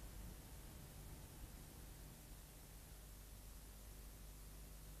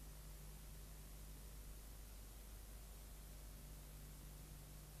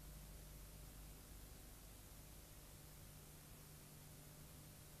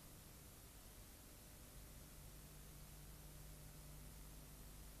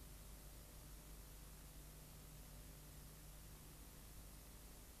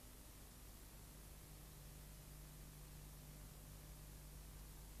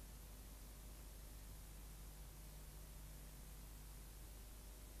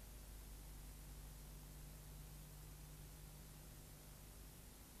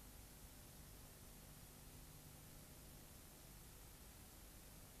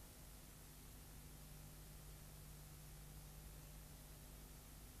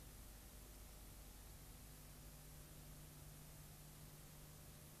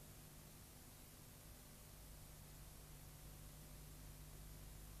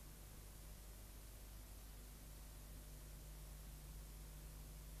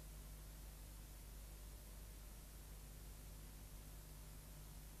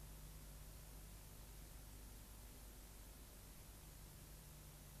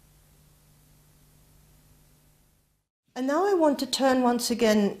 And now I want to turn once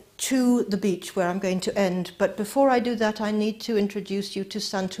again to the beach where I'm going to end. But before I do that, I need to introduce you to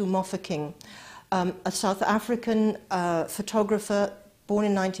Santu Mofokeng, a South African photographer born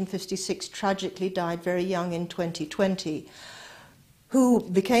in 1956, tragically died very young in 2020, who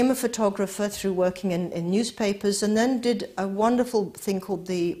became a photographer through working in newspapers and then did a wonderful thing called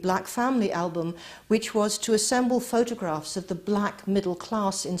the Black Family Album, which was to assemble photographs of the black middle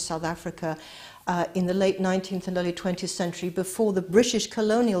class in South Africa in the late 19th and early 20th century, before the British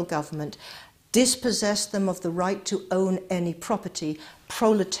colonial government dispossessed them of the right to own any property,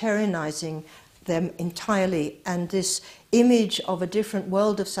 proletarianizing them entirely. And this image of a different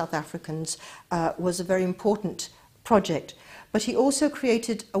world of South Africans was a very important project. But he also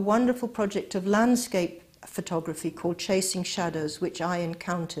created a wonderful project of landscape photography called Chasing Shadows, which I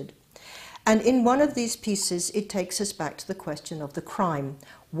encountered. And in one of these pieces, it takes us back to the question of the crime.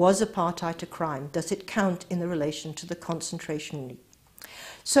 Was apartheid a crime? Does it count in the relation to the concentration?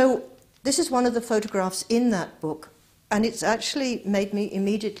 So this is one of the photographs in that book, and it's actually made me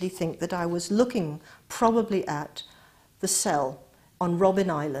immediately think that I was looking probably at the cell on Robben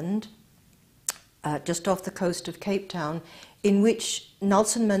Island, just off the coast of Cape Town, in which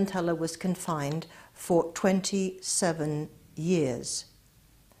Nelson Mandela was confined for 27 years.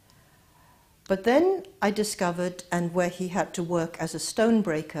 But then I discovered, and where he had to work as a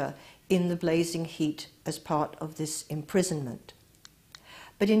stonebreaker in the blazing heat as part of this imprisonment.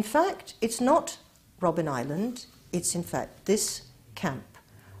 But in fact, it's not Robben Island, it's in fact this camp,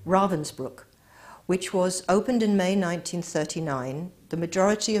 Ravensbrück, which was opened in May 1939. The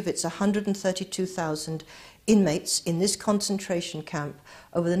majority of its 132,000 inmates in this concentration camp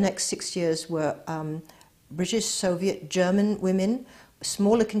over the next 6 years were British, Soviet, German women, a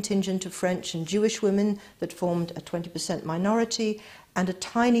smaller contingent of French and Jewish women that formed a 20% minority, and a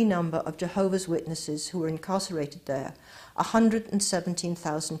tiny number of Jehovah's Witnesses who were incarcerated there.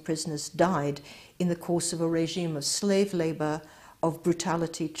 117,000 prisoners died in the course of a regime of slave labor, of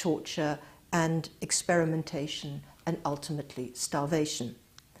brutality, torture, and experimentation, and ultimately starvation.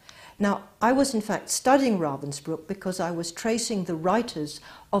 Now, I was in fact studying Ravensbrück because I was tracing the writers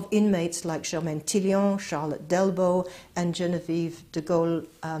of inmates like Germaine Tillion, Charlotte Delbo, and Geneviève de Gaulle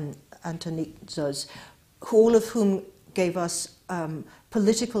Antonizos, all of whom gave us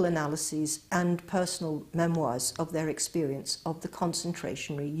political analyses and personal memoirs of their experience of the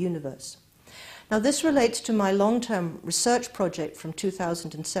concentrationary universe. Now, this relates to my long-term research project from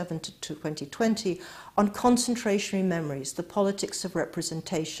 2007 to 2020 on concentrationary memories, the politics of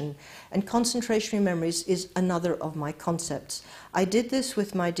representation. And concentrationary memories is another of my concepts. I did this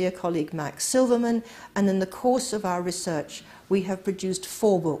with my dear colleague Max Silverman, and in the course of our research, we have produced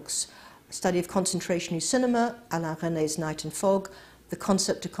 4 books: A Study of Concentrationary Cinema, Alain René's Night and Fog, The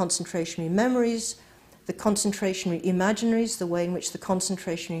Concept of Concentrationary Memories, The Concentrationary Imaginaries, the way in which the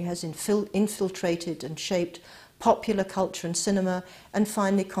concentrationary has infiltrated and shaped popular culture and cinema, and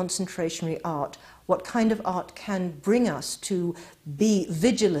finally concentrationary art. What kind of art can bring us to be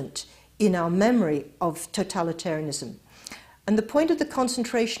vigilant in our memory of totalitarianism? And the point of the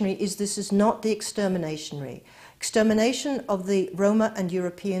concentrationary is this is not the exterminationary. Extermination of the Roma and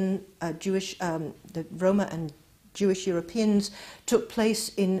European Jewish Europeans took place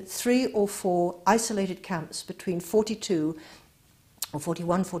in 3 or 4 isolated camps between 42, or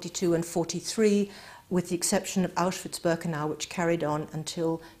 41, 42 and 43, with the exception of Auschwitz-Birkenau, which carried on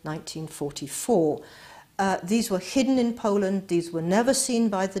until 1944. These were hidden in Poland. These were never seen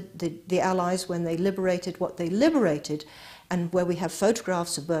by the Allies when they liberated what they liberated, and where we have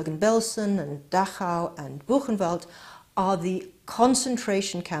photographs of Bergen-Belsen and Dachau and Buchenwald are the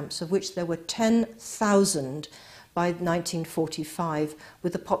concentration camps, of which there were 10,000 by 1945,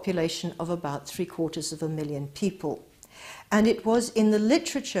 with a population of about 750,000 people. And it was in the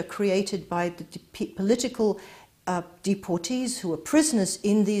literature created by the political deportees who were prisoners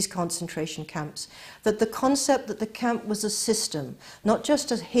in these concentration camps that the concept that the camp was a system, not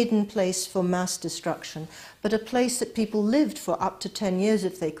just a hidden place for mass destruction, but a place that people lived for up to 10 years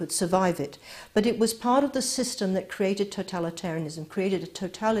if they could survive it. But it was part of the system that created totalitarianism, created a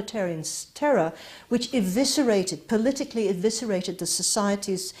totalitarian terror which eviscerated, politically eviscerated the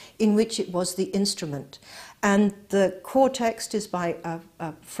societies in which it was the instrument. And the core text is by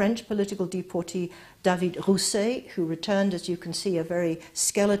a French political deportee, David Rousset, who returned, as you can see, a very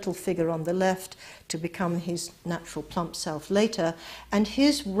skeletal figure on the left to become his natural plump self later. And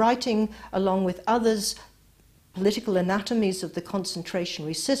his writing, along with others, political anatomies of the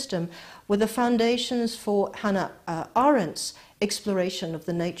concentrationary system, were the foundations for Hannah Arendt's exploration of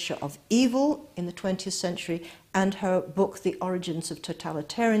the nature of evil in the 20th century and her book, The Origins of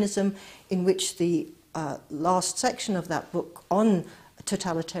Totalitarianism, in which the last section of that book on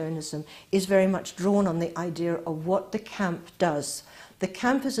totalitarianism is very much drawn on the idea of what the camp does. The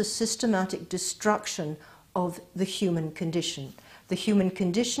camp is a systematic destruction of the human condition. The human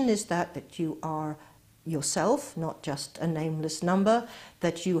condition is that you are yourself, not just a nameless number,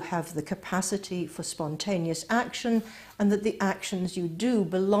 that you have the capacity for spontaneous action, and that the actions you do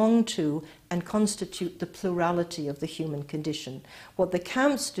belong to and constitute the plurality of the human condition. What the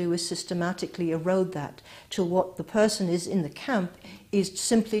camps do is systematically erode that till what the person is in the camp is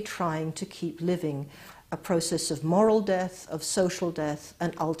simply trying to keep living, a process of moral death, of social death,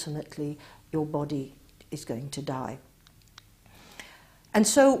 and ultimately your body is going to die. And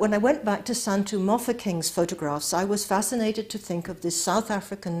so when I went back to Santu Mofokeng's photographs, I was fascinated to think of this South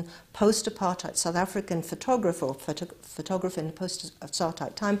African post-apartheid, South African photographer, or photographer in the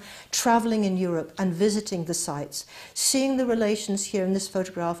post-apartheid time, traveling in Europe and visiting the sites, seeing the relations here in this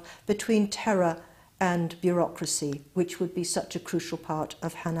photograph between terror and bureaucracy, which would be such a crucial part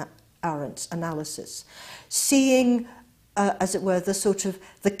of Hannah Arendt's analysis. Seeing, as it were, the sort of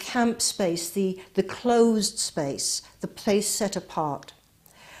the camp space, the closed space, the place set apart.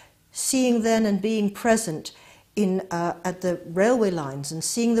 Seeing then and being present at the railway lines, and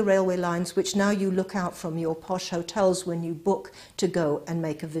seeing the railway lines which now you look out from your posh hotels when you book to go and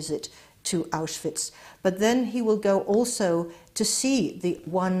make a visit to Auschwitz. But then he will go also to see the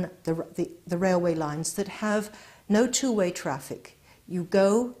railway lines that have no two-way traffic. You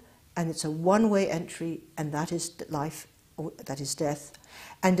go and it's a one-way entry, and that is life, or that is death.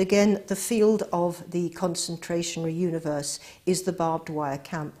 And again, the field of the concentrationary universe is the barbed wire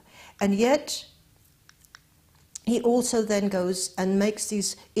camp. And yet, he also then goes and makes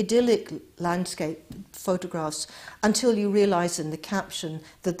these idyllic landscape photographs until you realize in the caption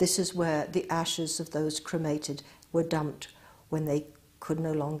that this is where the ashes of those cremated were dumped when they could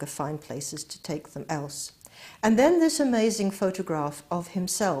no longer find places to take them else. And then this amazing photograph of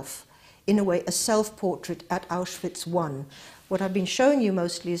himself, in a way a self-portrait at Auschwitz I. What I've been showing you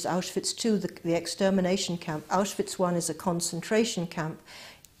mostly is Auschwitz II, the extermination camp. Auschwitz I is a concentration camp.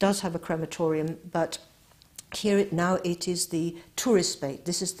 Does have a crematorium, but here now it is the tourist space.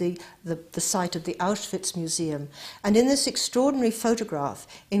 This is the site of the Auschwitz Museum. And in this extraordinary photograph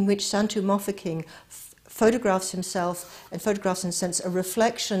in which Santu Mofokeng photographs himself and photographs, in a sense, a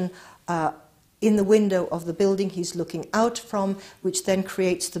reflection in the window of the building he's looking out from, which then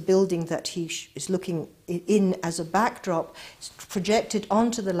creates the building that he is looking in as a backdrop, projected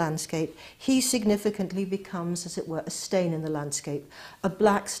onto the landscape, he significantly becomes, as it were, a stain in the landscape, a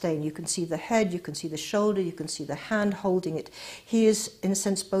black stain. You can see the head, you can see the shoulder, you can see the hand holding it. He is, in a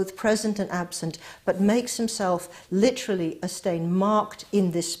sense, both present and absent, but makes himself literally a stain marked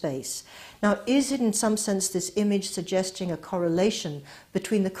in this space. Now, is it in some sense this image suggesting a correlation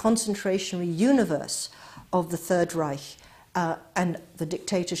between the concentrationary universe of the Third Reich and the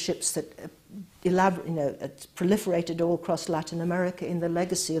dictatorships that proliferated all across Latin America in the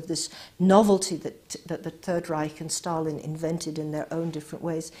legacy of this novelty that the Third Reich and Stalin invented in their own different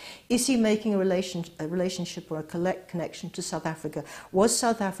ways? Is he making a relationship or a connection to South Africa? Was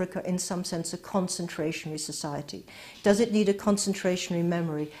South Africa in some sense a concentrationary society? Does it need a concentrationary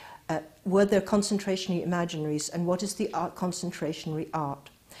memory? Were there concentrationary imaginaries, and what is the concentrationary art?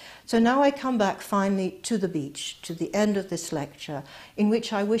 So now I come back finally to the beach, to the end of this lecture, in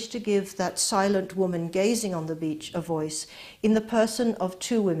which I wish to give that silent woman gazing on the beach a voice in the person of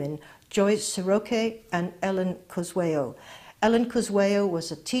two women, Joyce Siroke and Ellen Cosweo. Ellen Cosweo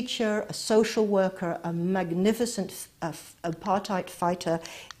was a teacher, a social worker, a magnificent apartheid fighter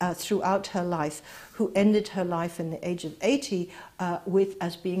throughout her life, who ended her life in the age of 80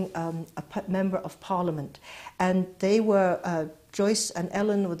 as being a member of parliament. And they were, Joyce and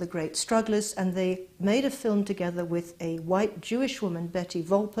Ellen were the great strugglers, and they made a film together with a white Jewish woman, Betty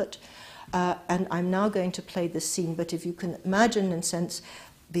Volpert, and I'm now going to play this scene, but if you can imagine, in a sense,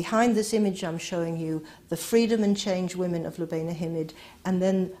 behind this image I'm showing you the freedom and change women of Lubena Himid, and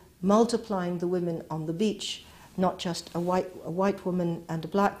then multiplying the women on the beach, not just a white woman and a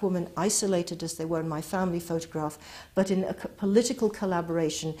black woman, isolated as they were in my family photograph, but in a political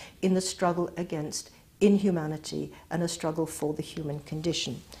collaboration in the struggle against inhumanity and a struggle for the human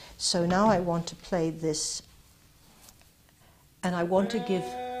condition. So now I want to play this, and I want to give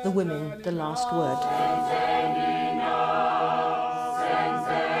the women the last word.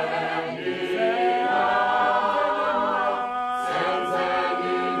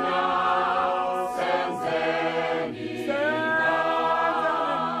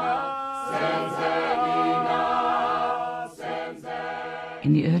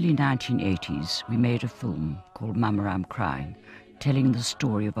 In the early 1980s, we made a film called Mama I'm Crying, telling the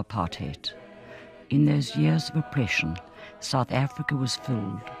story of apartheid. In those years of oppression, South Africa was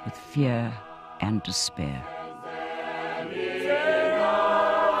filled with fear and despair.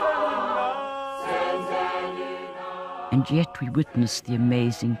 And yet we witnessed the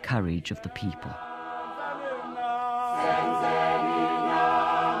amazing courage of the people.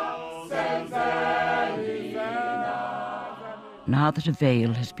 Now that a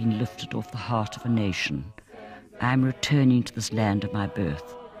veil has been lifted off the heart of a nation, I am returning to this land of my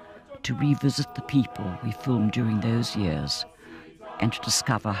birth to revisit the people we filmed during those years and to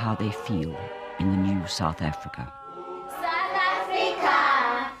discover how they feel in the new South Africa. South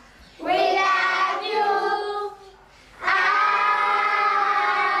Africa, we love you. Our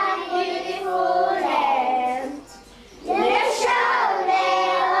beautiful land. Let's show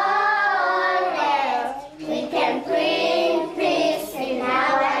them all that we can bring peace in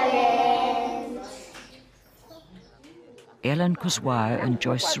our land. Ellen Kuzwayo and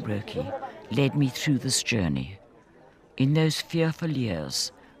Joyce Siroki led me through this journey. In those fearful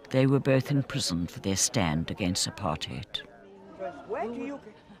years, they were both imprisoned for their stand against apartheid.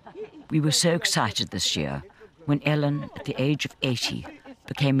 We were so excited this year when Ellen, at the age of 80,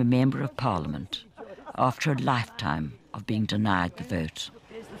 became a member of Parliament after a lifetime of being denied the vote.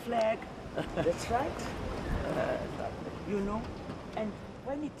 There's the flag. That's right. You know, and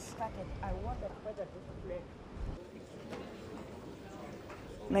when it started, I wondered whether this flag...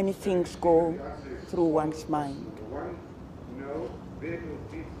 Many things go through one's mind.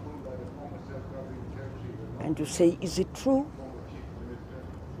 And you say, is it true?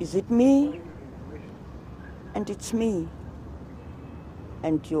 Is it me? And it's me.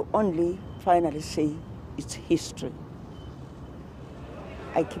 And you only finally say, it's history.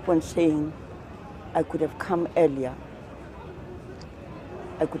 I keep on saying, I could have come earlier.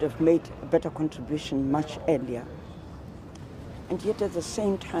 I could have made a better contribution much earlier. And yet at the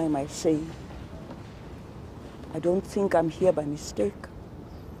same time I say, I don't think I'm here by mistake.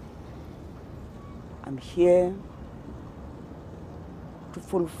 I'm here to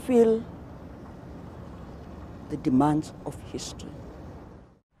fulfill the demands of history.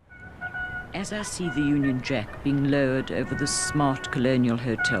 As I see the Union Jack being lowered over the smart colonial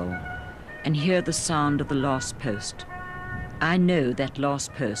hotel and hear the sound of the last post, I know that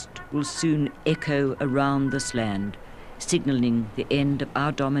last post will soon echo around this land, signaling the end of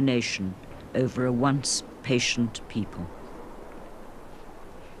our domination over a once patient people.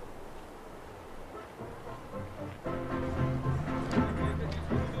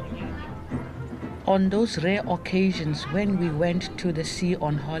 On those rare occasions when we went to the sea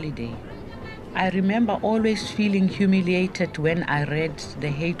on holiday, I remember always feeling humiliated when I read the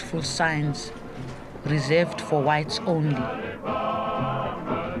hateful signs reserved for whites only.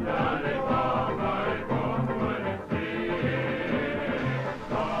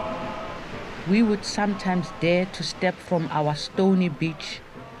 We would sometimes dare to step from our stony beach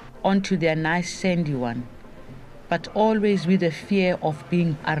onto their nice sandy one, but always with the fear of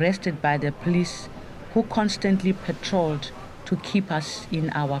being arrested by the police who constantly patrolled to keep us in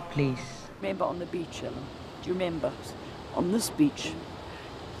our place. Remember on the beach, Ellen? Do you remember? On this beach,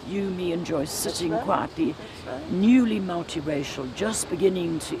 you, me and Joyce sitting quietly, newly multiracial, just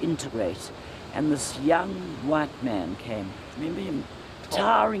beginning to integrate, and this young white man came. Remember him?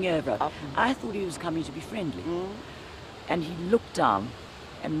 Towering over. I thought he was coming to be friendly. And he looked down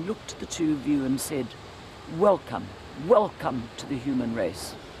and looked at the two of you and said, welcome, welcome to the human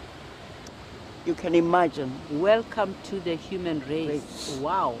race. You can imagine. Welcome to the human race.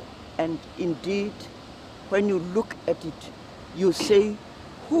 Wow. And indeed, when you look at it, you say,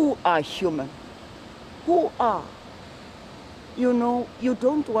 who are human? Who are? You know, you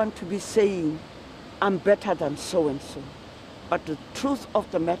don't want to be saying, I'm better than so-and-so. But the truth of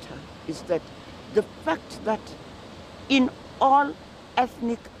the matter is that the fact that in all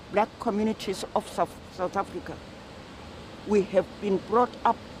ethnic black communities of South Africa, we have been brought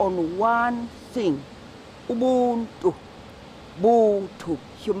up on one thing, Ubuntu, Ubuntu,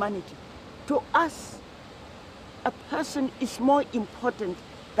 humanity. To us, a person is more important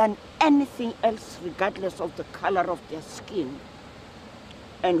than anything else, regardless of the color of their skin.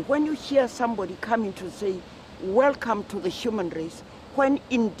 And when you hear somebody coming to say, welcome to the human race, when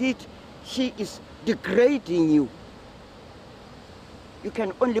indeed she is degrading you, you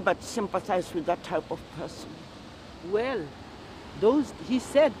can only but sympathize with that type of person. Well, he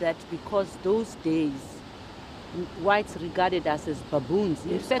said that because those days, whites regarded us as baboons.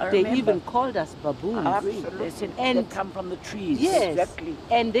 In fact, they even called us baboons. Absolutely. They said they come from the trees. Yes, exactly.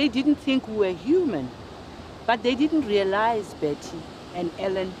 And they didn't think we were human. But they didn't realize, Betty and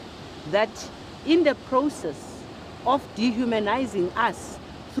Ellen, that in the process of dehumanizing us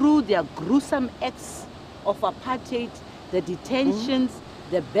through their gruesome acts of apartheid, the detentions,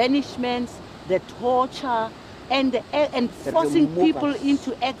 the banishments, the torture, and forcing people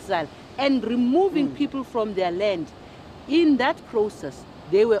into exile and removing people from their land. In that process,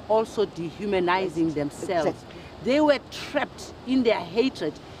 they were also dehumanizing themselves. Exactly. They were trapped in their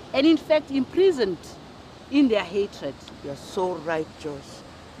hatred and in fact imprisoned in their hatred. You're so right, Joyce.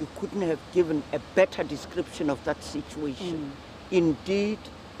 You couldn't have given a better description of that situation. Indeed,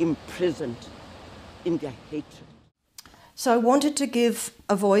 imprisoned in their hatred. So I wanted to give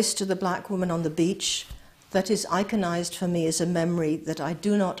a voice to the black woman on the beach that is iconized for me as a memory that I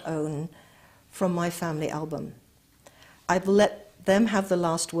do not own from my family album. I've let them have the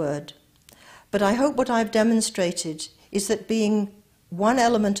last word. But I hope what I've demonstrated is that being one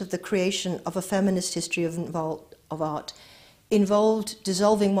element of the creation of a feminist history of art involved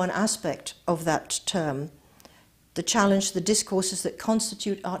dissolving one aspect of that term, the challenge, the discourses that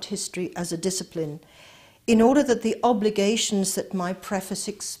constitute art history as a discipline, in order that the obligations that my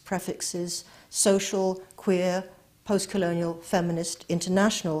prefixes, social, queer, postcolonial, feminist,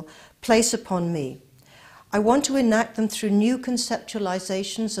 international, place upon me. I want to enact them through new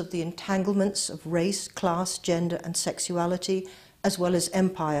conceptualizations of the entanglements of race, class, gender, and sexuality, as well as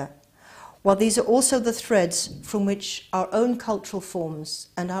empire, while these are also the threads from which our own cultural forms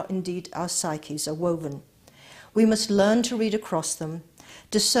and indeed our psyches are woven. We must learn to read across them,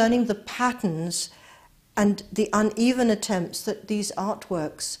 discerning the patterns and the uneven attempts that these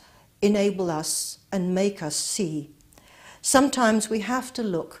artworks enable us and make us see. Sometimes we have to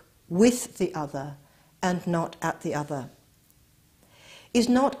look with the other and not at the other. Is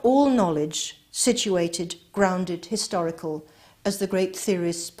not all knowledge situated, grounded, historical, as the great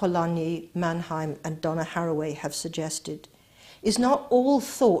theorists Polanyi, Mannheim, and Donna Haraway have suggested? Is not all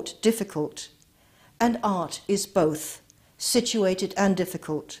thought difficult? And art is both, situated and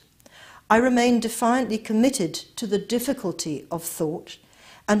difficult. I remain defiantly committed to the difficulty of thought,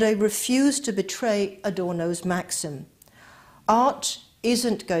 and I refuse to betray Adorno's maxim. Art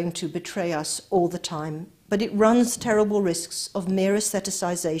isn't going to betray us all the time, but it runs terrible risks of mere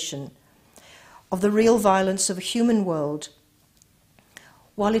aestheticization, of the real violence of a human world,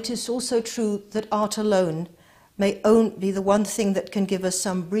 while it is also true that art alone may be the one thing that can give us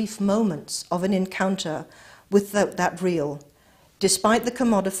some brief moments of an encounter with that real, despite the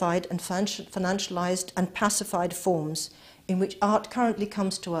commodified and financialized and pacified forms in which art currently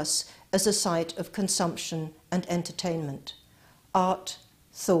comes to us as a site of consumption and entertainment. Art,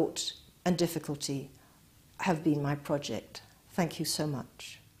 thought, and difficulty have been my project. Thank you so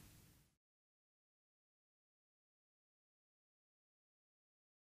much.